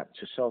tricep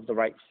to solve the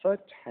right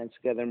foot, hands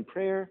together in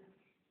prayer.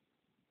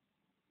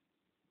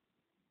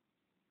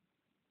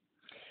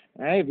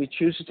 All right, if you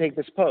choose to take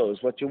this pose,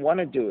 what you want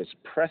to do is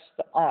press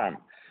the arm,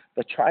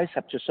 the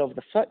tricep just over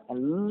the foot,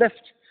 and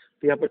lift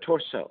the upper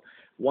torso.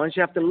 Once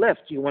you have to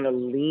lift, you want to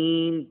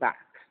lean back.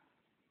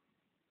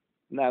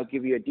 Now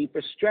give you a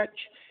deeper stretch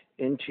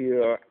into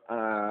your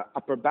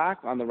upper back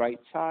on the right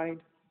side.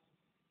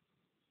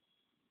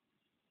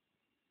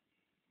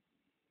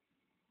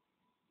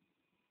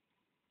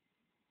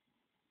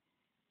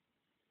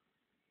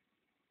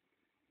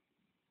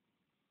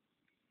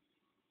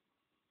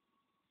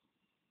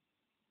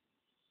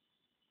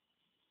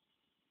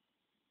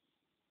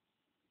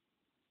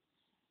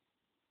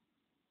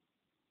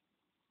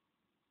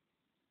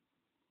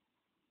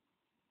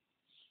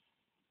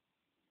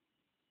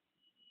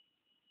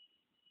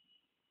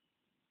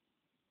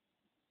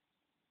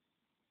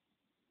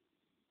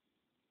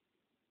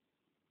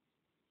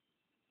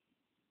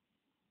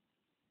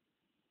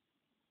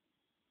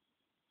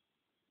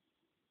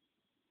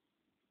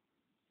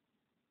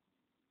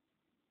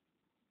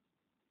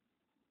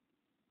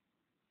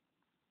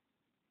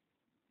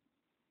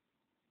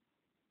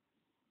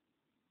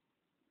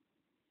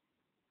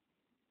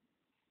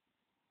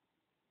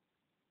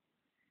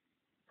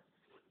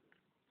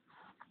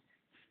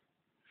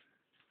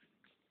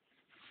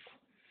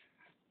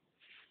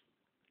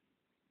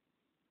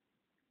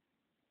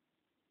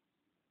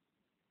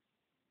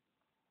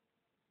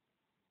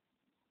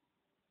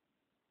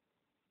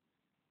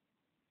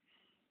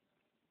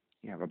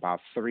 You have about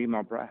 3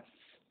 more breaths.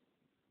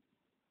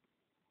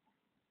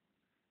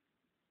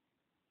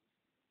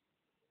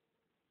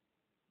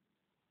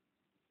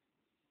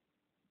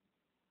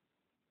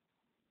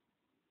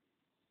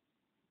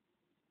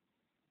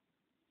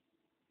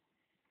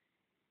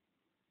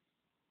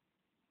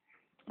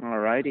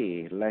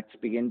 righty, let's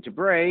begin to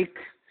break.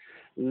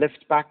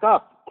 Lift back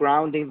up,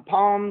 grounding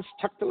palms,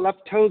 tuck the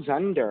left toes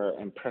under,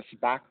 and press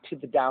back to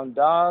the down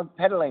dog,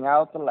 pedaling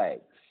out the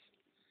legs.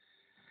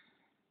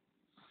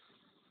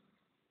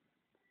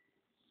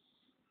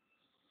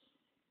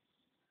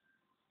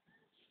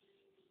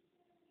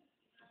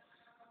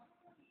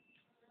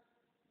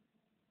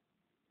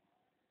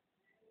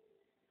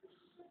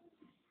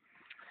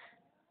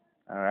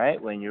 All right,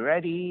 when you're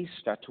ready,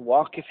 start to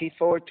walk your feet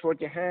forward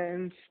toward your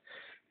hands.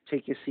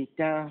 Take your seat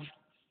down,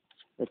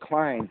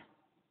 recline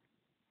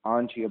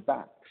onto your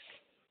backs.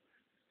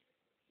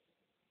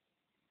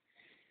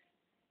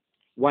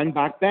 One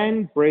back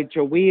bend, bridge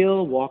or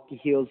wheel, walk your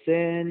heels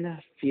in,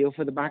 feel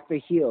for the back of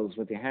the heels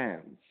with your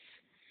hands.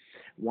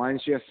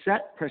 Once you're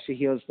set, press your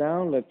heels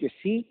down, lift your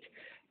seat.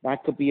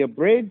 That could be a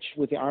bridge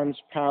with your arms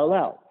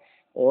parallel.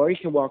 Or you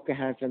can walk your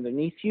hands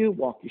underneath you,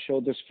 walk your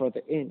shoulders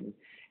further in.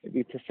 If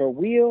you prefer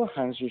wheel,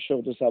 hands your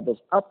shoulders, elbows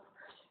up,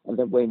 and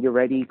then when you're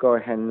ready, go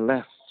ahead and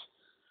lift.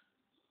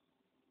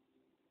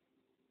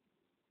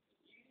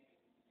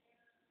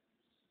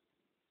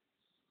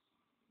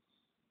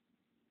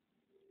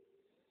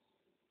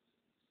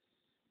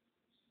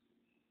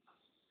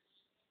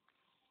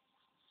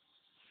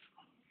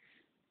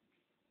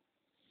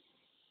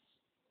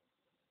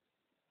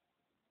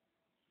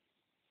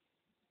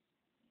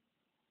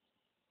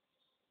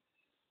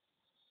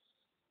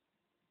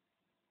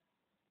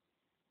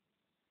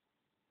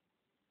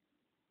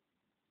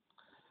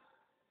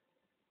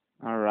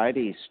 All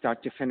righty,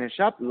 start to finish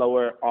up,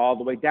 lower all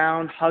the way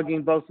down,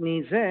 hugging both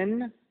knees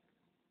in.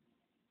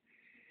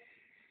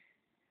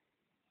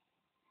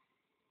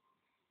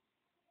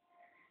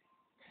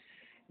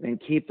 Then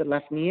keep the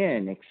left knee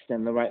in,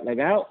 extend the right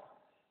leg out,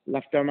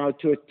 left arm out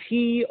to a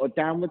T or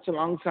downwards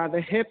alongside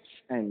the hips,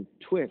 and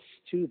twist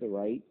to the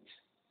right.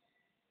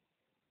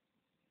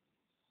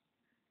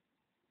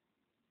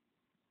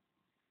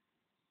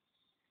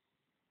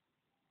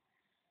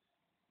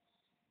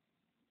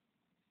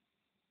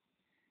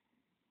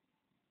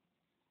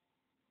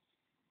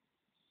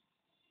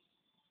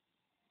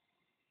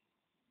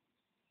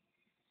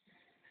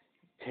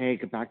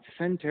 Take it back to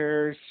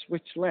center,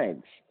 switch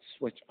legs,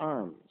 switch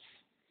arms,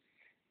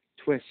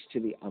 twist to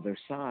the other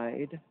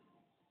side.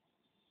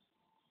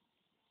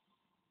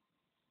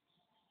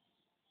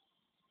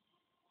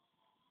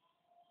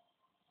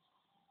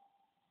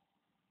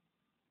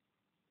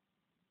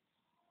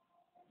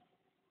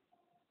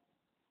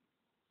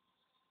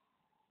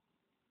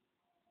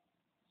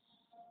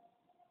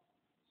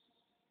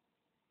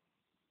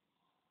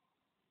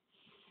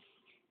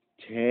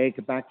 Take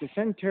it back to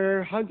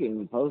center,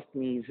 hugging both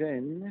knees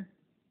in.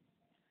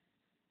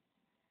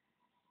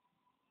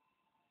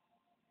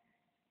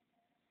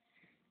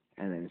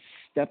 And then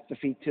step the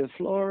feet to the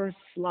floor,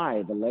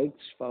 slide the legs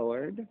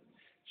forward.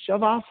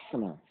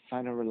 Shavasana,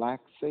 final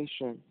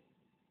relaxation.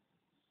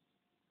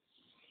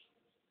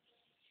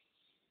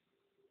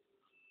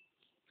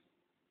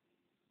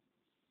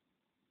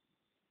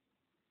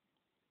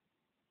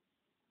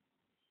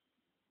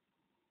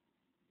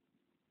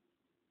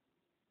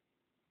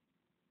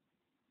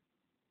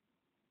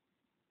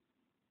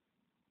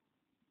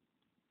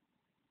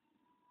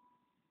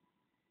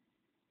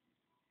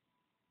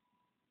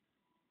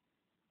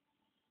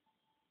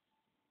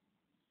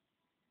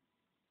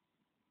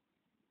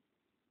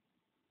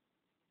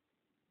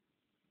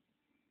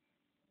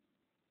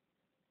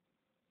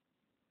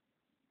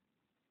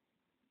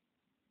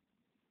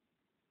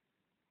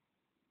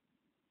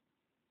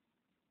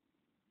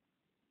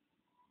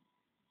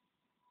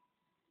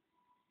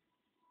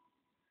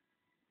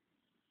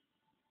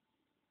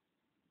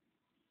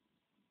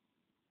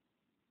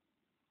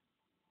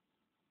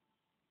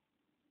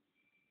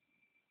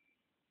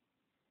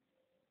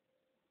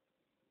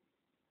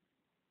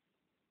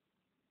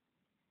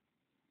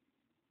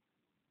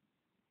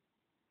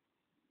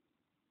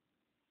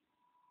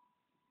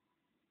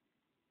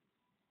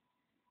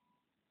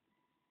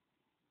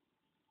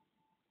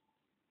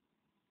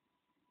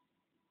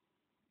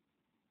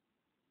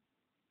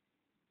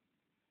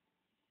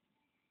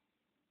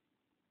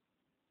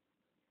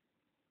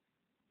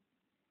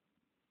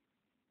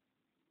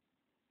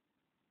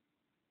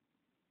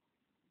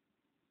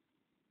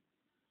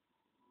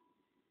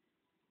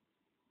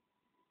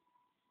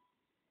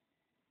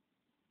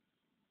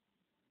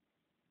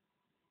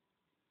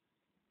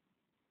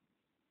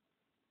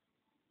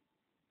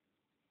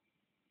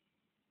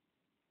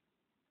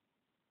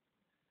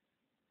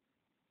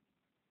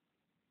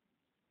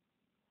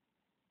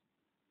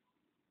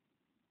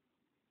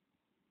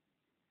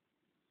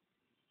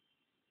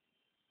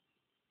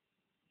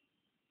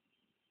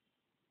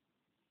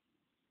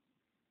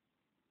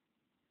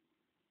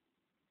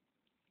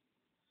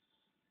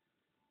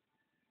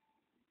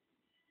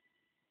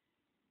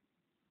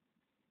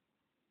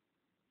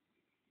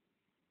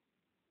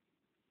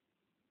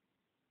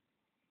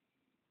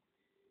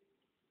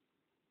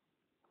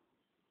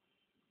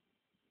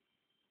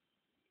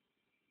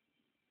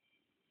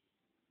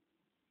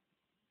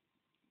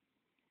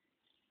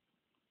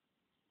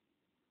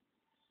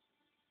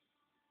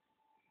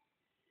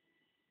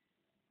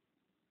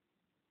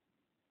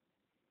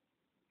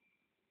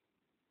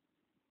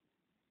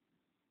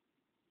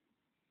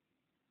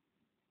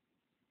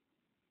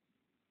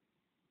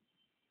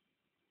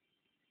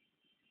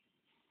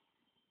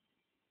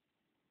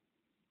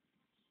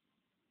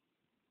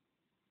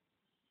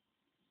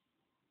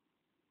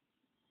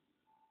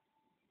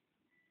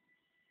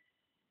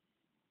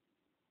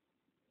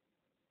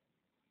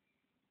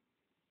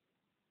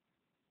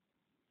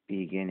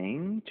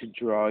 Beginning to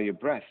draw your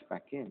breath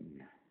back in,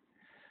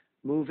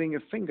 moving your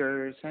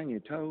fingers and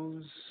your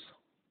toes.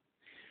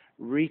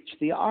 Reach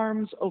the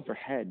arms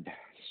overhead,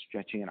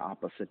 stretching in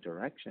opposite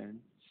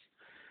directions.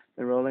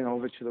 Then rolling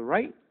over to the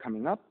right,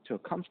 coming up to a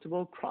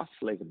comfortable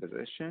cross-legged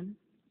position.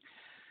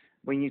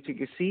 When you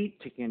take a seat,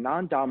 taking a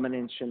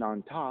non-dominant shin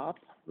on top,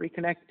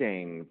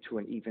 reconnecting to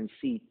an even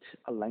seat,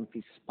 a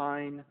lengthy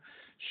spine,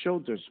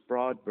 shoulders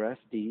broad, breath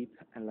deep,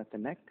 and let the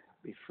neck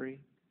be free.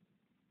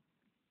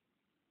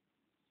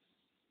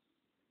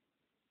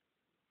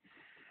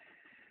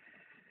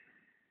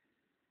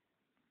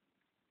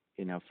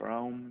 Inhale for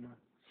Om.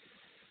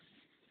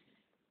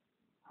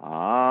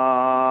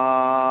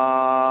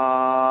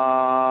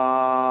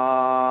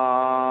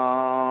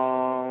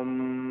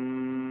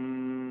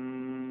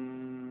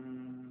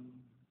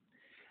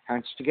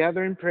 Hands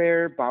together in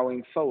prayer,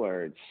 bowing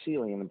forward,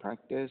 sealing the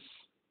practice.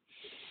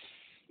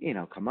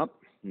 Inhale, come up.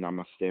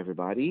 Namaste,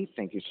 everybody.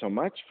 Thank you so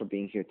much for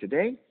being here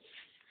today.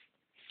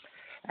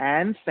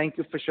 And thank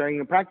you for sharing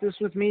your practice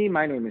with me.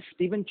 My name is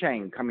Stephen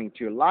Chang, coming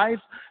to you live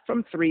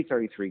from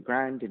 333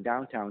 Grand in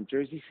downtown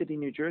Jersey City,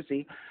 New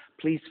Jersey.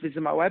 Please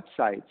visit my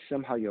website,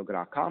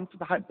 simhayoga.com, for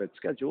the hybrid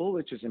schedule,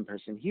 which is in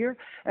person here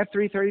at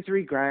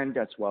 333 Grand,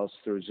 as well as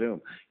through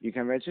Zoom. You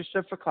can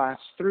register for class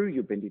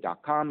through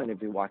ubindi.com, and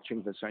if you're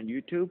watching this on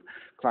YouTube,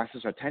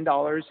 classes are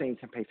 $10, and you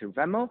can pay through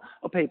Venmo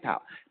or PayPal.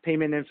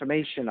 Payment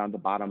information on the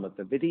bottom of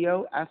the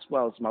video, as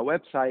well as my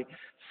website,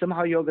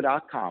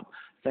 simhayoga.com.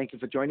 Thank you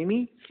for joining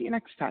me. See you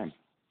next time.